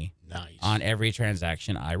money on every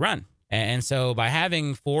transaction I run. And so by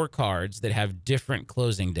having 4 cards that have different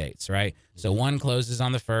closing dates, right? So one closes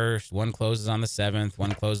on the 1st, one closes on the 7th,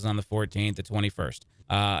 one closes on the 14th, the 21st.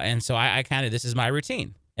 And so I kind of, this is my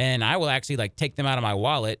routine. And I will actually take them out of my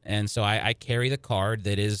wallet. And so I carry the card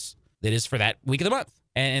that is for that week of the month.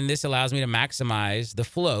 And this allows me to maximize the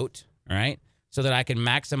float, right? So that I can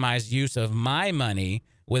maximize use of my money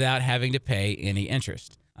without having to pay any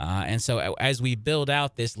interest. And so as we build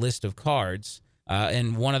out this list of cards,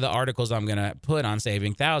 and one of the articles I'm going to put on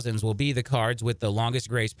Saving Thousands will be the cards with the longest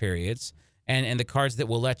grace periods and the cards that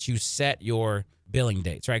will let you set your billing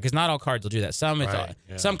dates, right? Because not all cards will do that.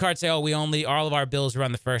 Some cards say, all of our bills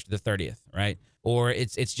run the 1st to the 30th, right? Or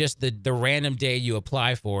it's just the random day you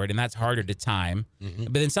apply for it, and that's harder to time.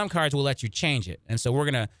 But then some cards will let you change it. And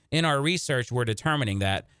so in our research, we're determining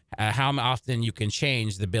that how often you can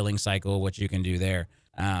change the billing cycle, what you can do there.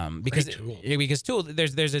 Because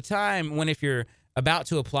there's a time when if you're about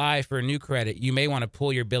to apply for a new credit, you may want to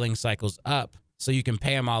pull your billing cycles up so you can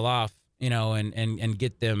pay them all off, and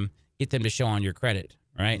get them to show on your credit,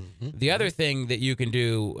 right? The other thing that you can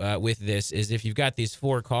do with this is if you've got these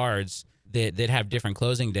 4 cards that have different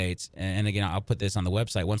closing dates, and again, I'll put this on the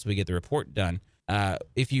website once we get the report done.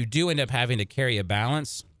 If you do end up having to carry a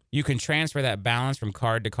balance, you can transfer that balance from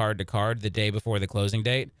card to card to card the day before the closing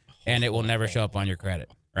date, and it will never show up on your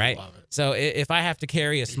credit. Right. So if I have to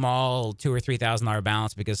carry a small $2,000 or $3,000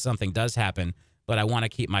 balance because something does happen, but I want to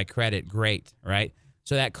keep my credit great. Right.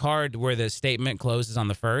 So that card where the statement closes on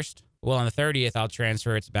the 1st, well, on the 30th, I'll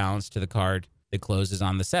transfer its balance to the card that closes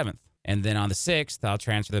on the 7th. And then on the 6th, I'll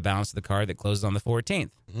transfer the balance to the card that closes on the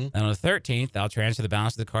 14th. And on the 13th, I'll transfer the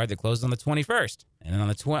balance to the card that closes on the 21st. And then on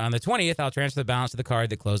the 20th, I'll transfer the balance to the card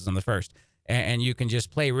that closes on the 1st. And you can just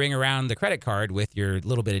play ring around the credit card with your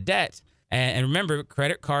little bit of debt. And remember,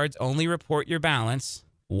 credit cards only report your balance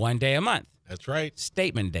 1 day a month. That's right.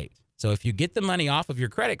 Statement date. So if you get the money off of your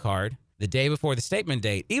credit card the day before the statement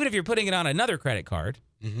date, even if you're putting it on another credit card,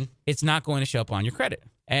 it's not going to show up on your credit.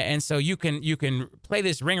 And so you can play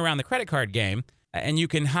this ring around the credit card game, and you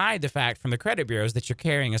can hide the fact from the credit bureaus that you're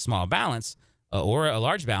carrying a small balance or a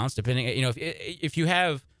large balance, depending. If you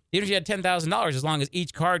had $10,000, as long as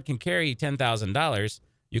each card can carry $10,000,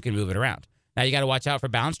 you can move it around. Now, you got to watch out for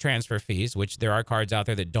balance transfer fees, which there are cards out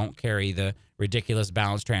there that don't carry the ridiculous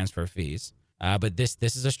balance transfer fees. But this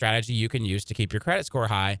is a strategy you can use to keep your credit score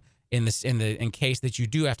high in case that you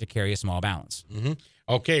do have to carry a small balance.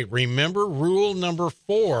 Okay, remember rule number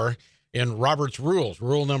 4 in Robert's rules.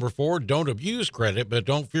 Rule number 4, don't abuse credit, but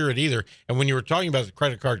don't fear it either. And when you were talking about the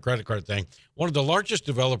credit card thing, one of the largest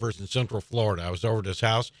developers in Central Florida, I was over at his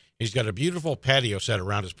house. He's got a beautiful patio set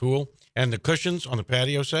around his pool, and the cushions on the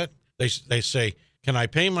patio set, they say, can I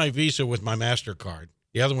pay my Visa with my MasterCard?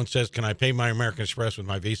 The other one says, can I pay my American Express with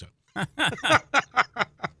my Visa?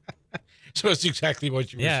 So it's exactly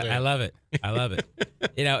what you were saying. Yeah, I love it.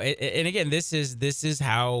 And again, this is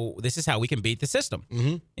how we can beat the system.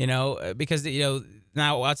 Because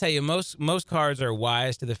now I'll tell you, most cards are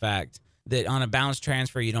wise to the fact that on a balance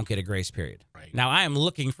transfer you don't get a grace period. Right. Now I am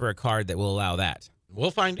looking for a card that will allow that. We'll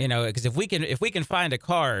find it. Because if we can find a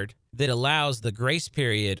card that allows the grace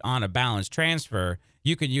period on a balance transfer,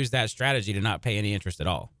 you can use that strategy to not pay any interest at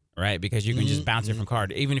all, right? Because you can just bounce it from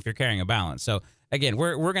card, even if you're carrying a balance. So again,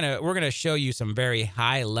 we're gonna show you some very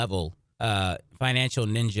high level financial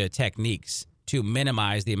ninja techniques to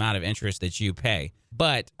minimize the amount of interest that you pay.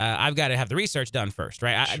 But I've got to have the research done first,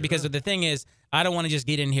 right? Sure. Because the thing is, I don't want to just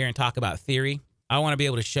get in here and talk about theory. I want to be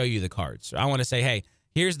able to show you the cards. I want to say, hey,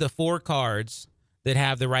 here's the 4 cards that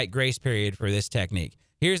have the right grace period for this technique.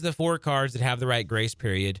 Here's the 4 cards that have the right grace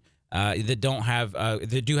period that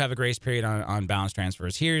do have a grace period on balance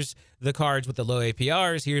transfers. Here's the cards with the low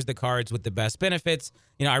APRs. Here's the cards with the best benefits.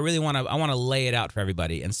 I really want to lay it out for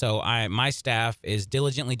everybody. And so my staff is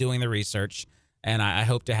diligently doing the research, and I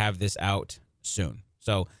hope to have this out soon.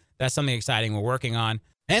 So that's something exciting we're working on.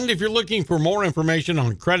 And if you're looking for more information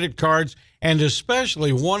on credit cards, and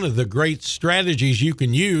especially one of the great strategies you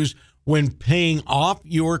can use when paying off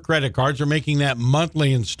your credit cards or making that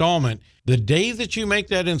monthly installment, the day that you make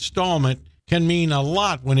that installment can mean a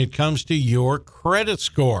lot when it comes to your credit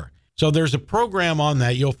score. So there's a program on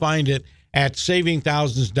that. You'll find it at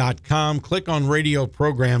savingthousands.com. Click on radio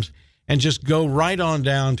programs and just go right on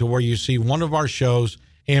down to where you see one of our shows,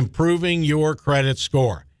 Improving Your Credit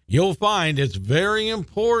Score. You'll find it's very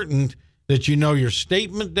important that you know your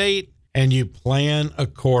statement date and you plan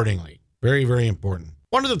accordingly. Very, very important.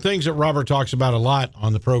 One of the things that Robert talks about a lot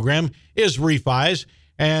on the program is refis,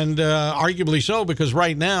 and arguably so, because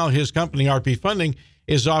right now his company, RP Funding,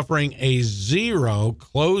 is offering a zero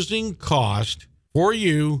closing cost for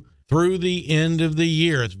you through the end of the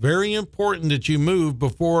year. It's very important that you move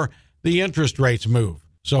before the interest rates move.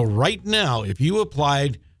 So right now, if you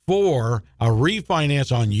applied for a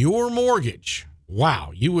refinance on your mortgage,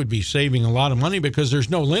 wow, you would be saving a lot of money because there's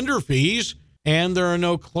no lender fees and there are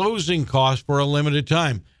no closing costs for a limited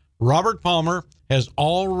time. Robert Palmer has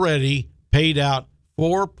already paid out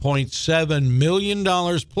 $4.7 million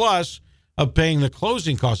plus of paying the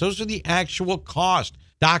closing costs. Those are the actual cost,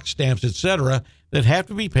 doc stamps, etc., that have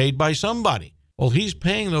to be paid by somebody. Well, he's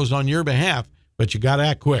paying those on your behalf, but you got to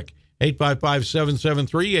act quick.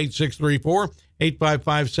 855-773-8634,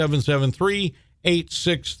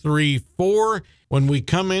 855-773-8634. When we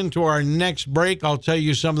come into our next break, I'll tell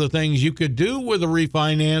you some of the things you could do with a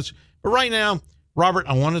refinance. But right now, Robert,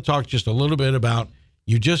 I want to talk just a little bit about,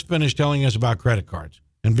 you just finished telling us about credit cards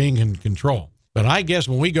and being in control. But I guess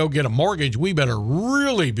when we go get a mortgage, we better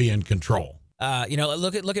really be in control.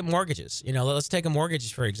 Look at mortgages. Let's take a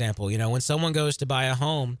mortgage, for example. When someone goes to buy a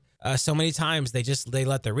home, so many times they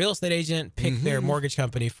let their real estate agent pick their mortgage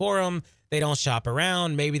company for them. They don't shop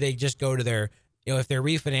around. Maybe they just go to their, if they're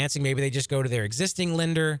refinancing, maybe they just go to their existing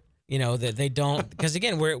lender. That they don't, because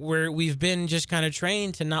again, we've been just kind of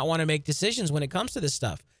trained to not want to make decisions when it comes to this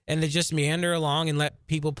stuff, and to just meander along and let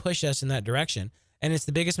people push us in that direction. And it's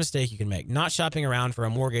the biggest mistake you can make. Not shopping around for a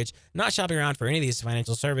mortgage, not shopping around for any of these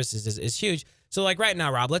financial services is huge. So like right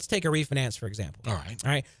now, Rob, let's take a refinance, for example. All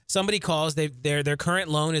right. Somebody calls, their current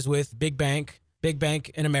loan is with Big Bank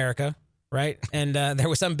in America, right? And there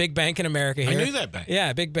was some big bank in America here. I knew that bank.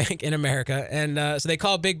 Yeah, Big Bank in America. And so they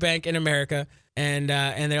call Big Bank in America, and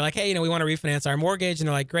they're like, hey, we want to refinance our mortgage. And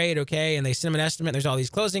they're like, great, okay. And they send them an estimate. There's all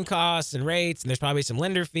these closing costs and rates, and there's probably some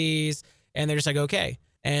lender fees. And they're just like, okay.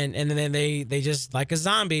 And then they just, like a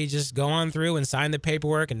zombie, just go on through and sign the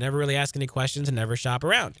paperwork and never really ask any questions and never shop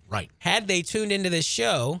around. Right. Had they tuned into this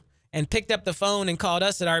show and picked up the phone and called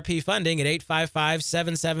us at RP Funding at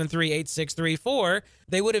 855-773-8634,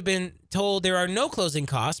 they would have been told there are no closing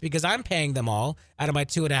costs because I'm paying them all out of my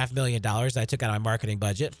 $2.5 million I took out of my marketing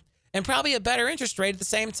budget, and probably a better interest rate at the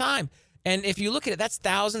same time. And if you look at it, that's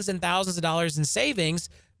thousands and thousands of dollars in savings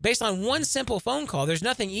based on one simple phone call. There's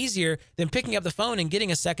nothing easier than picking up the phone and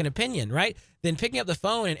getting a second opinion, right? Than picking up the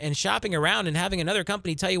phone and shopping around and having another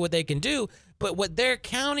company tell you what they can do. But what they're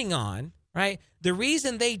counting on, right? The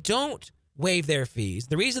reason they don't waive their fees,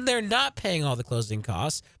 the reason they're not paying all the closing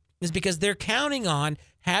costs is because they're counting on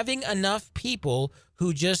having enough people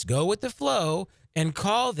who just go with the flow and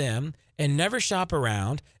call them and never shop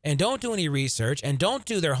around and don't do any research and don't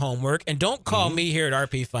do their homework and don't call me here at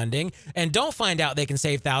RP Funding and don't find out they can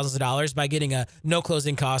save thousands of dollars by getting a no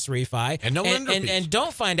closing cost refi and no lender fees. And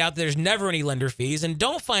don't find out that there's never any lender fees and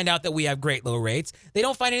don't find out that we have great low rates. They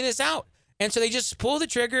don't find any of this out. And so they just pull the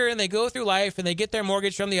trigger and they go through life and they get their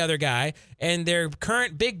mortgage from the other guy, and their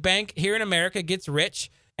current big bank here in America gets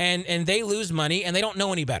rich and they lose money and they don't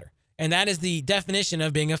know any better. And that is the definition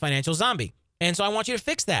of being a financial zombie. And so I want you to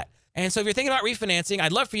fix that. And so if you're thinking about refinancing,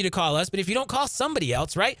 I'd love for you to call us. But if you don't, call somebody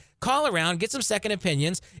else, right? Call around, get some second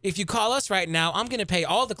opinions. If you call us right now, I'm going to pay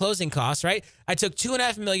all the closing costs, right? I took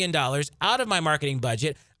 $2.5 million out of my marketing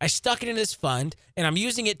budget. I stuck it in this fund, and I'm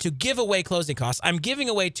using it to give away closing costs. I'm giving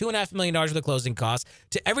away $2.5 million worth of closing costs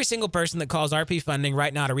to every single person that calls RP Funding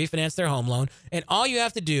right now to refinance their home loan. And all you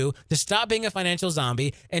have to do to stop being a financial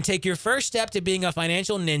zombie and take your first step to being a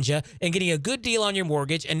financial ninja and getting a good deal on your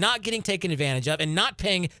mortgage and not getting taken advantage of and not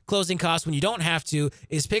paying closing costs when you don't have to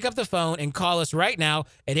is pick up the phone and call us right now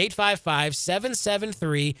at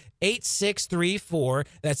 855-773-8634.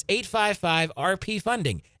 That's 855-RP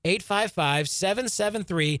Funding.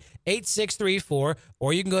 855-773-8634,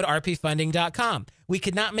 or you can go to rpfunding.com. We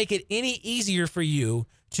could not make it any easier for you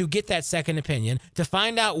to get that second opinion, to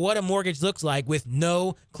find out what a mortgage looks like with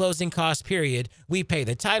no closing cost period. We pay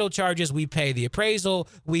the title charges, we pay the appraisal,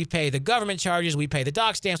 we pay the government charges, we pay the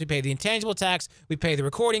doc stamps, we pay the intangible tax, we pay the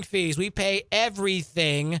recording fees, we pay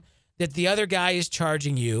everything that the other guy is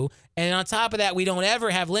charging you. And on top of that, we don't ever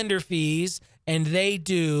have lender fees, and they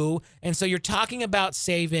do. And so you're talking about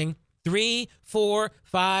saving $3,000, $4,000,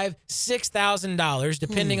 $5,000, $6,000,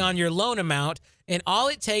 depending on your loan amount. And all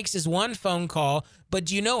it takes is one phone call. But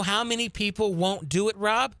do you know how many people won't do it,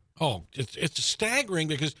 Rob? Oh, it's staggering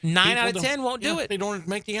because 9 out of 10 won't do it. They don't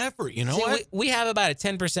make the effort. You know See, what? We have about a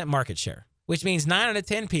 10% market share, which means 9 out of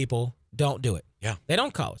 10 people don't do it. Yeah. They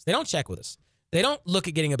don't call us. They don't check with us. They don't look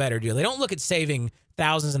at getting a better deal. They don't look at saving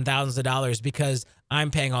thousands and thousands of dollars because I'm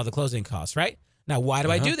paying all the closing costs, right? Now, why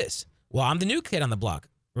do I do this? Well, I'm the new kid on the block,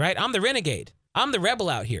 right? I'm the renegade. I'm the rebel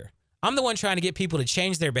out here. I'm the one trying to get people to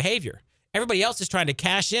change their behavior. Everybody else is trying to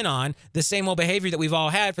cash in on the same old behavior that we've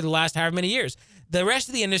all had for the last however many years. The rest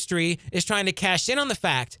of the industry is trying to cash in on the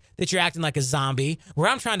fact that you're acting like a zombie, where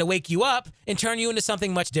I'm trying to wake you up and turn you into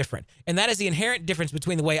something much different. And that is the inherent difference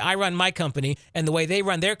between the way I run my company and the way they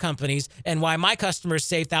run their companies, and why my customers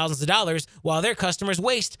save thousands of dollars while their customers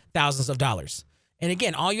waste thousands of dollars. And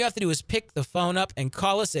again, all you have to do is pick the phone up and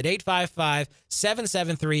call us at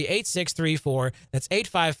 855-773-8634. That's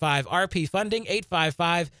 855-RP-FUNDING,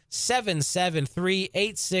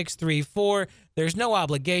 855-773-8634. There's no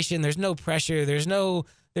obligation. There's no pressure. There's no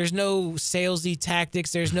salesy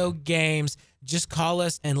tactics. There's no games. Just call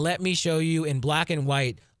us and let me show you in black and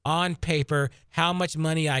white on paper how much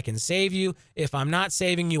money I can save you. If I'm not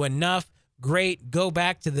saving you enough, great. Go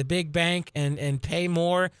back to the big bank and pay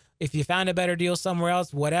more. If you found a better deal somewhere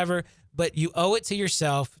else, whatever. But you owe it to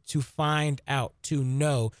yourself to find out, to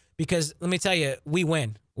know. Because let me tell you, we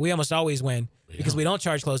win. We almost always win because we don't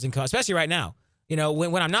charge closing costs, especially right now. You know,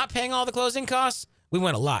 when I'm not paying all the closing costs, we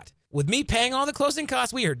win a lot. With me paying all the closing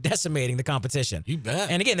costs, we are decimating the competition. You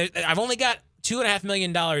bet. And again, I've only got $2.5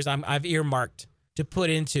 million I've earmarked to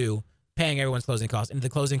put into paying everyone's closing costs, into the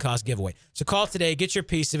closing cost giveaway. So call today, get your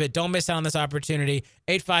piece of it. Don't miss out on this opportunity.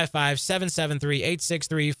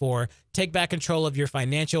 855-773-8634. Take back control of your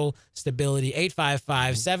financial stability.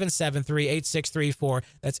 855-773-8634.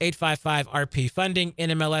 That's 855-RP-FUNDING,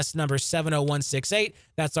 NMLS number 70168.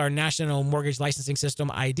 That's our National Mortgage Licensing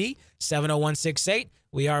System ID, 70168.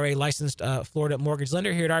 We are a licensed Florida mortgage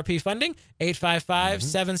lender here at RP Funding,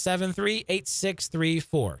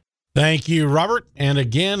 855-773-8634. Thank you, Robert. And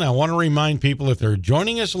again, I want to remind people, if they're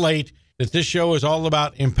joining us late, that this show is all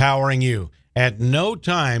about empowering you. At no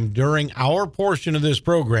time during our portion of this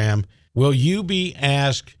program will you be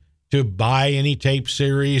asked to buy any tape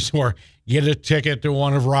series or get a ticket to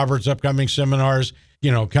one of Robert's upcoming seminars,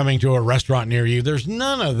 coming to a restaurant near you. There's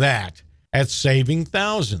none of that at Saving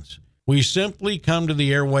Thousands. We simply come to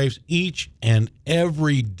the airwaves each and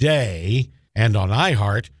every day and on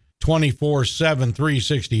iHeart 24/7,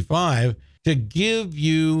 365 to give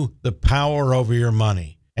you the power over your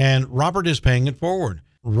money. And Robert is paying it forward.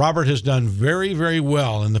 Robert has done very, very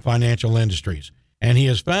well in the financial industries. And he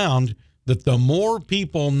has found that the more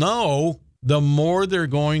people know, the more they're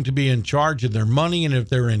going to be in charge of their money. And if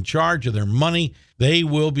they're in charge of their money, they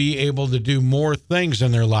will be able to do more things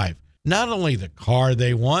in their life. Not only the car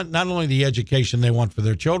they want, not only the education they want for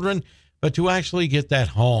their children, but to actually get that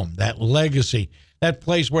home, that legacy, that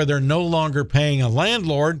place where they're no longer paying a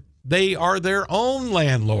landlord. They are their own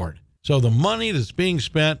landlord. So the money that's being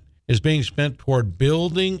spent is being spent toward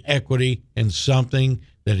building equity in something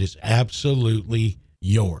that is absolutely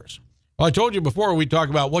yours. Well, I told you before, we talk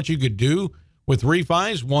about what you could do with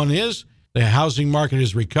refis. One is the housing market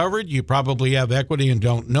is recovered. You probably have equity and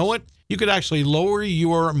don't know it. You could actually lower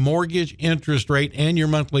your mortgage interest rate and your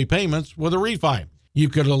monthly payments with a refi. You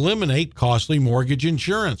could eliminate costly mortgage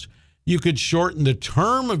insurance. You could shorten the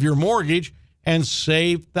term of your mortgage and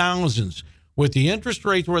save thousands. With the interest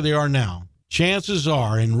rates where they are now, chances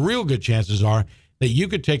are, and real good chances are, that you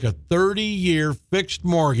could take a 30-year fixed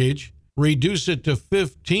mortgage, reduce it to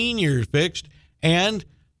 15 years fixed, and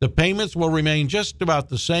the payments will remain just about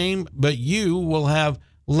the same, but you will have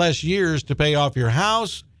less years to pay off your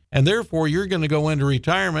house, and therefore you're going to go into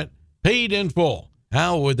retirement paid in full.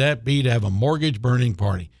 How would that be to have a mortgage burning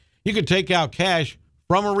party? You could take out cash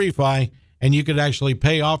from a refi, and you could actually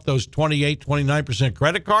pay off those 28, 29%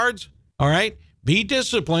 credit cards. All right? Be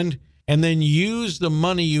disciplined, and then use the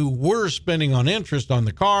money you were spending on interest on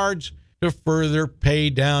the cards to further pay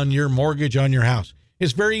down your mortgage on your house.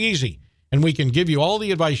 It's very easy, and we can give you all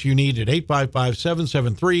the advice you need at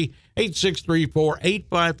 855-773-8634,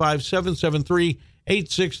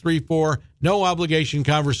 855-773-8634. No obligation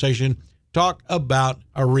conversation. Talk about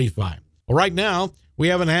a refi. Well, right now, We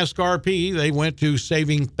have an Ask RP. They went to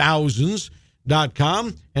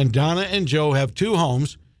savingthousands.com, and Donna and Joe have 2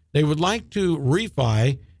 homes. They would like to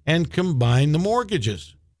refi and combine the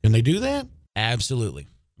mortgages. Can they do that? Absolutely.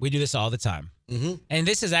 We do this all the time. Mm-hmm. And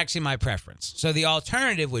this is actually my preference. So the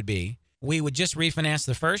alternative would be we would just refinance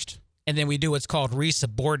the first, and then we do what's called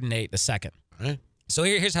resubordinate the second. Right. So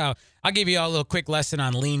here's how. I'll give you all a little quick lesson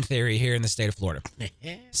on lien theory here in the state of Florida.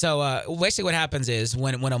 So basically what happens is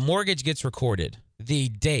when a mortgage gets recorded, the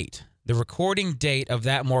recording date of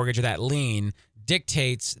that mortgage or that lien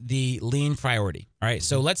dictates the lien priority. All right.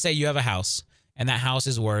 So let's say you have a house and that house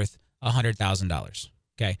is worth $100,000.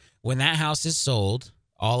 Okay. When that house is sold,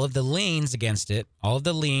 all of the liens against it, all of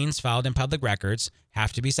the liens filed in public records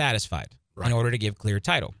have to be satisfied in order to give clear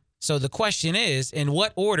title. So the question is, in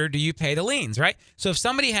what order do you pay the liens, right? So if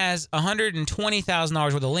somebody has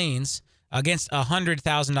 $120,000 worth of liens against a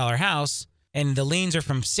 $100,000 house and the liens are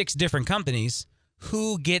from 6 different companies,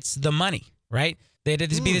 who gets the money, right? There'd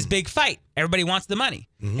be this big fight. Everybody wants the money.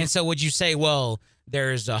 And so would you say, well,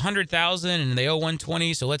 there's 100,000 and they owe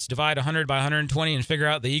 120, so let's divide 100 by 120 and figure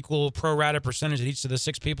out the equal pro rata percentage that each of the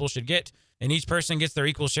 6 people should get, and each person gets their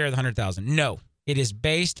equal share of the 100,000. No. It is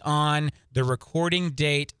based on the recording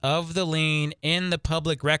date of the lien in the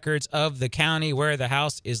public records of the county where the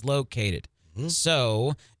house is located.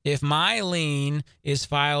 So if my lien is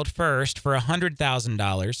filed first for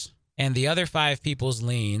 $100,000 and the other 5 people's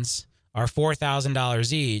liens are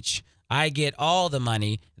 $4,000 each, I get all the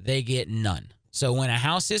money, they get none. So when a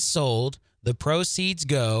house is sold, the proceeds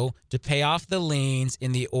go to pay off the liens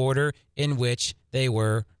in the order in which they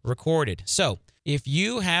were recorded. So if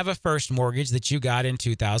you have a first mortgage that you got in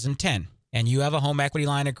 2010 and you have a home equity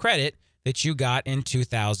line of credit that you got in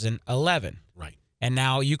 2011, right? And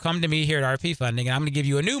now you come to me here at RP Funding and I'm going to give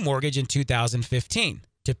you a new mortgage in 2015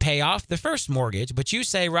 to pay off the first mortgage, but you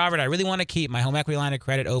say, Robert, I really want to keep my home equity line of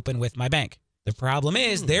credit open with my bank. The problem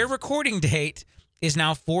is their recording date is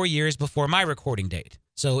now 4 years before my recording date.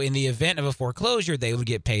 So in the event of a foreclosure, they would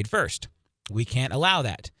get paid first. We can't allow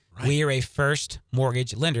that. Right. We are a first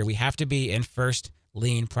mortgage lender. We have to be in first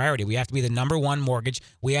lien priority. We have to be the number one mortgage.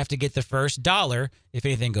 We have to get the first dollar if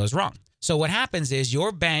anything goes wrong. So what happens is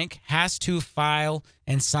your bank has to file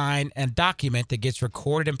and sign a document that gets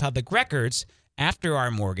recorded in public records after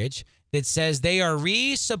our mortgage that says they are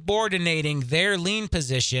resubordinating their lien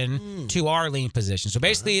position to our lien position. So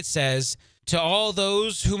basically it says, to all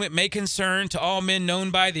those whom it may concern, to all men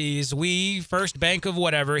known by these, we, First Bank of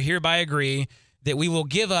whatever, hereby agree that we will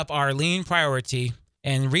give up our lien priority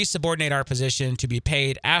and resubordinate our position to be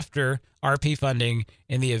paid after RP Funding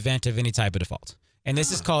in the event of any type of default. And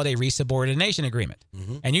this is called a resubordination agreement.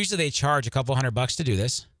 And usually they charge a couple $100 to do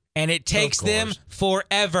this. And it takes them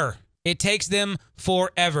forever. It takes them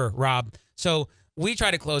forever, Rob. So we try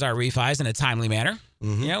to close our refis in a timely manner.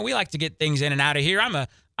 You know, we like to get things in and out of here. I'm an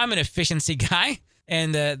efficiency guy.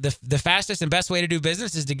 And the fastest and best way to do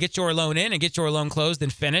business is to get your loan in and get your loan closed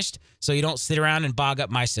and finished so you don't sit around and bog up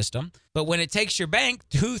my system. But when it takes your bank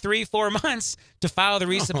 2, 3, 4 months to file the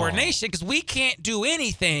resubordination, because we can't do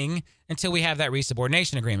anything until we have that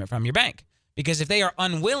resubordination agreement from your bank. Because if they are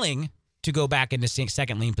unwilling to go back into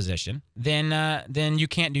second lien position, then you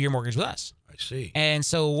can't do your mortgage with us. I see. And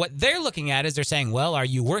so what they're looking at is they're saying, well, are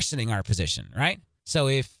you worsening our position, right? So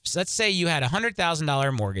let's say you had a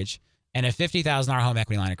 $100,000 mortgage and a $50,000 home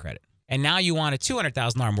equity line of credit. And now you want a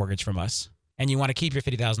 $200,000 mortgage from us, and you want to keep your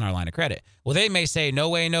 $50,000 line of credit. Well, they may say, no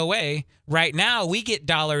way, no way. Right now, we get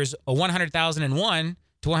dollars $100,001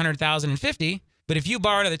 to $100,050. But if you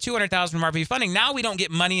borrow another $200,000 from RP Funding, now we don't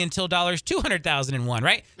get money until $200,001,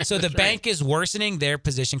 right? So the bank is worsening their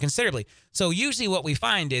position considerably. So usually what we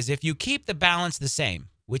find is if you keep the balance the same,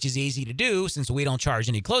 which is easy to do since we don't charge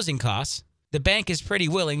any closing costs, the bank is pretty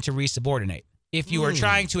willing to resubordinate. If you are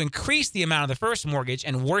trying to increase the amount of the first mortgage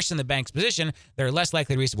and worsen the bank's position, they're less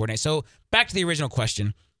likely to resubordinate. So back to the original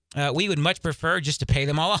question, we would much prefer just to pay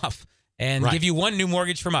them all off and give you one new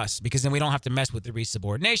mortgage from us, because then we don't have to mess with the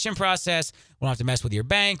resubordination process. We don't have to mess with your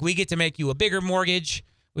bank. We get to make you a bigger mortgage,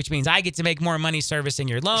 which means I get to make more money servicing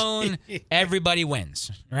your loan. Everybody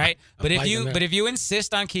wins, right? But if you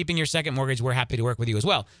insist on keeping your second mortgage, we're happy to work with you as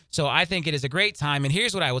well. So I think it is a great time. And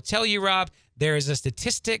here's what I will tell you, Rob. There is a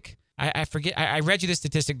statistic. I forget. I read you this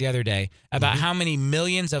statistic the other day about how many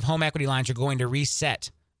millions of home equity lines are going to reset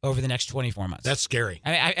over the next 24 months. That's scary.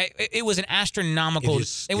 I mean, it was an astronomical.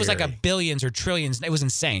 It was like a billions or trillions. It was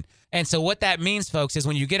insane. And so what that means, folks, is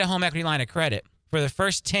when you get a home equity line of credit for the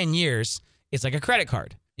first 10 years, it's like a credit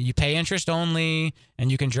card. You pay interest only,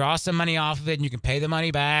 and you can draw some money off of it, and you can pay the money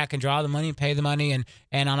back and draw the money and pay the money.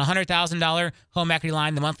 And on a $100,000 home equity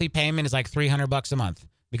line, the monthly payment is like $300 a month.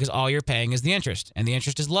 because all you're paying is the interest, and the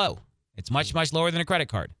interest is low. It's much, much lower than a credit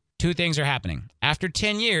card. Two things are happening. After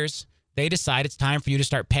 10 years, they decide it's time for you to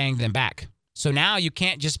start paying them back. So now you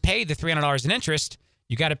can't just pay the $300 in interest.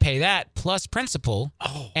 You got to pay that plus principal,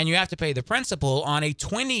 and you have to pay the principal on a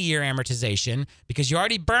 20-year amortization because you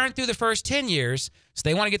already burned through the first 10 years, so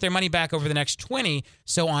they want to get their money back over the next 20.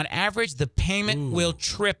 So on average, the payment will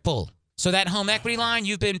triple. So that home equity line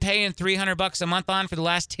you've been paying $300 a month on for the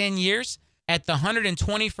last 10 years, at the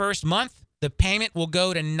 121st month, the payment will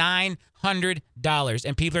go to $900,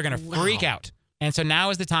 and people are going to freak out. And so now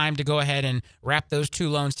is the time to go ahead and wrap those two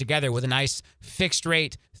loans together with a nice fixed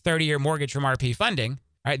rate 30-year mortgage from RP Funding.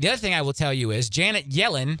 All right, the other thing I will tell you is Janet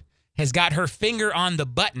Yellen has got her finger on the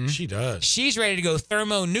button. She does. She's ready to go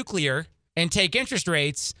thermonuclear and take interest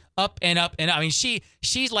rates up and up and up. I mean,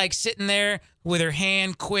 she's like sitting there with her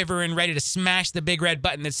hand quivering, ready to smash the big red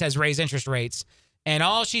button that says raise interest rates. And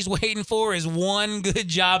all she's waiting for is one good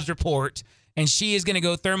jobs report, and she is going to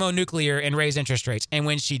go thermonuclear and raise interest rates. And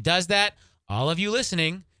when she does that, all of you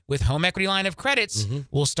listening with home equity line of credits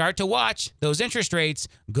will start to watch those interest rates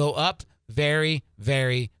go up very,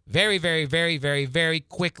 very, very, very, very, very, very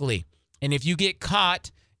quickly. And if you get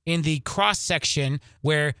caught in the cross section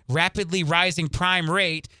where rapidly rising prime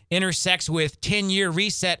rate intersects with 10-year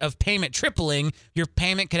reset of payment tripling, your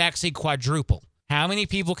payment could actually quadruple. How many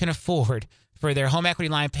people can afford for their home equity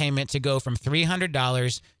line payment to go from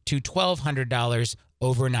 $300 to $1,200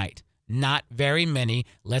 overnight? Not very many.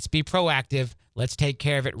 Let's be proactive. Let's take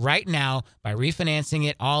care of it right now by refinancing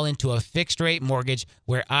it all into a fixed rate mortgage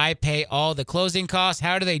where I pay all the closing costs.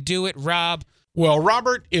 How do they do it, Rob? Well,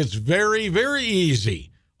 Robert, it's very, very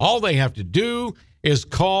easy. All they have to do is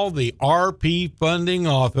call the RP Funding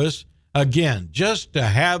office, again, just to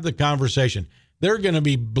have the conversation. They're going to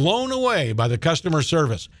be blown away by the customer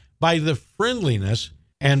service, by the friendliness,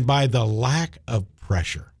 and by the lack of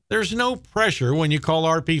pressure. There's no pressure when you call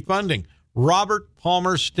RP Funding. Robert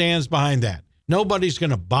Palmer stands behind that. Nobody's going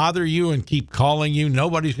to bother you and keep calling you.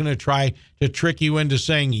 Nobody's going to try to trick you into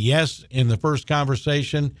saying yes in the first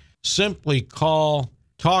conversation. Simply call,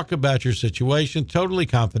 talk about your situation totally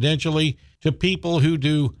confidentially to people who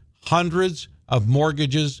do hundreds of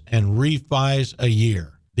mortgages and refis a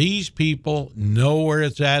year. These people know where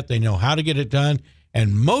it's at. They know how to get it done.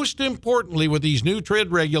 And most importantly, with these new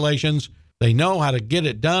TRID regulations, they know how to get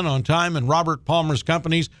it done on time, and Robert Palmer's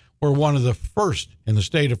companies were one of the first in the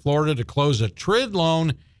state of Florida to close a TRID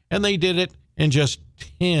loan, and they did it in just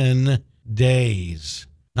 10 days.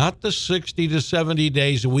 Not the 60 to 70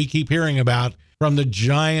 days that we keep hearing about from the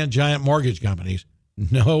giant mortgage companies.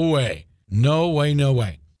 No way. No way, no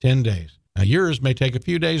way. 10 days. Now, yours may take a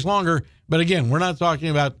few days longer, but again, we're not talking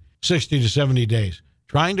about 60 to 70 days.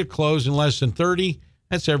 Trying to close in less than 30,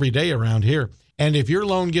 that's every day around here. And if your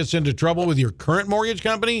loan gets into trouble with your current mortgage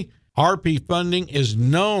company, RP Funding is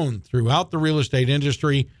known throughout the real estate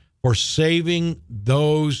industry for saving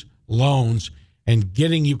those loans and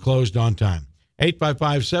getting you closed on time.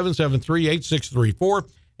 855-773-8634,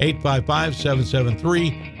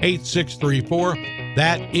 855-773-8634.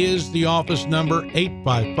 That is the office number,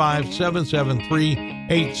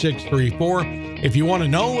 855-773-8634. If you want to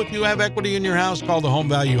know if you have equity in your house, call the Home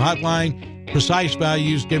Value Hotline. Precise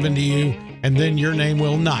values given to you, and then your name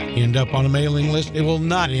will not end up on a mailing list. It will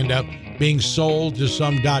not end up being sold to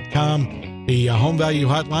some .com. The Home Value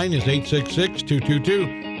Hotline is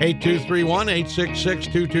 866-222-8231,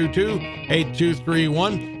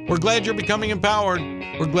 866-222-8231. We're glad you're becoming empowered.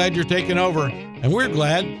 We're glad you're taking over. And we're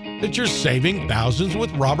glad that you're saving thousands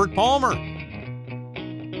with Robert Palmer.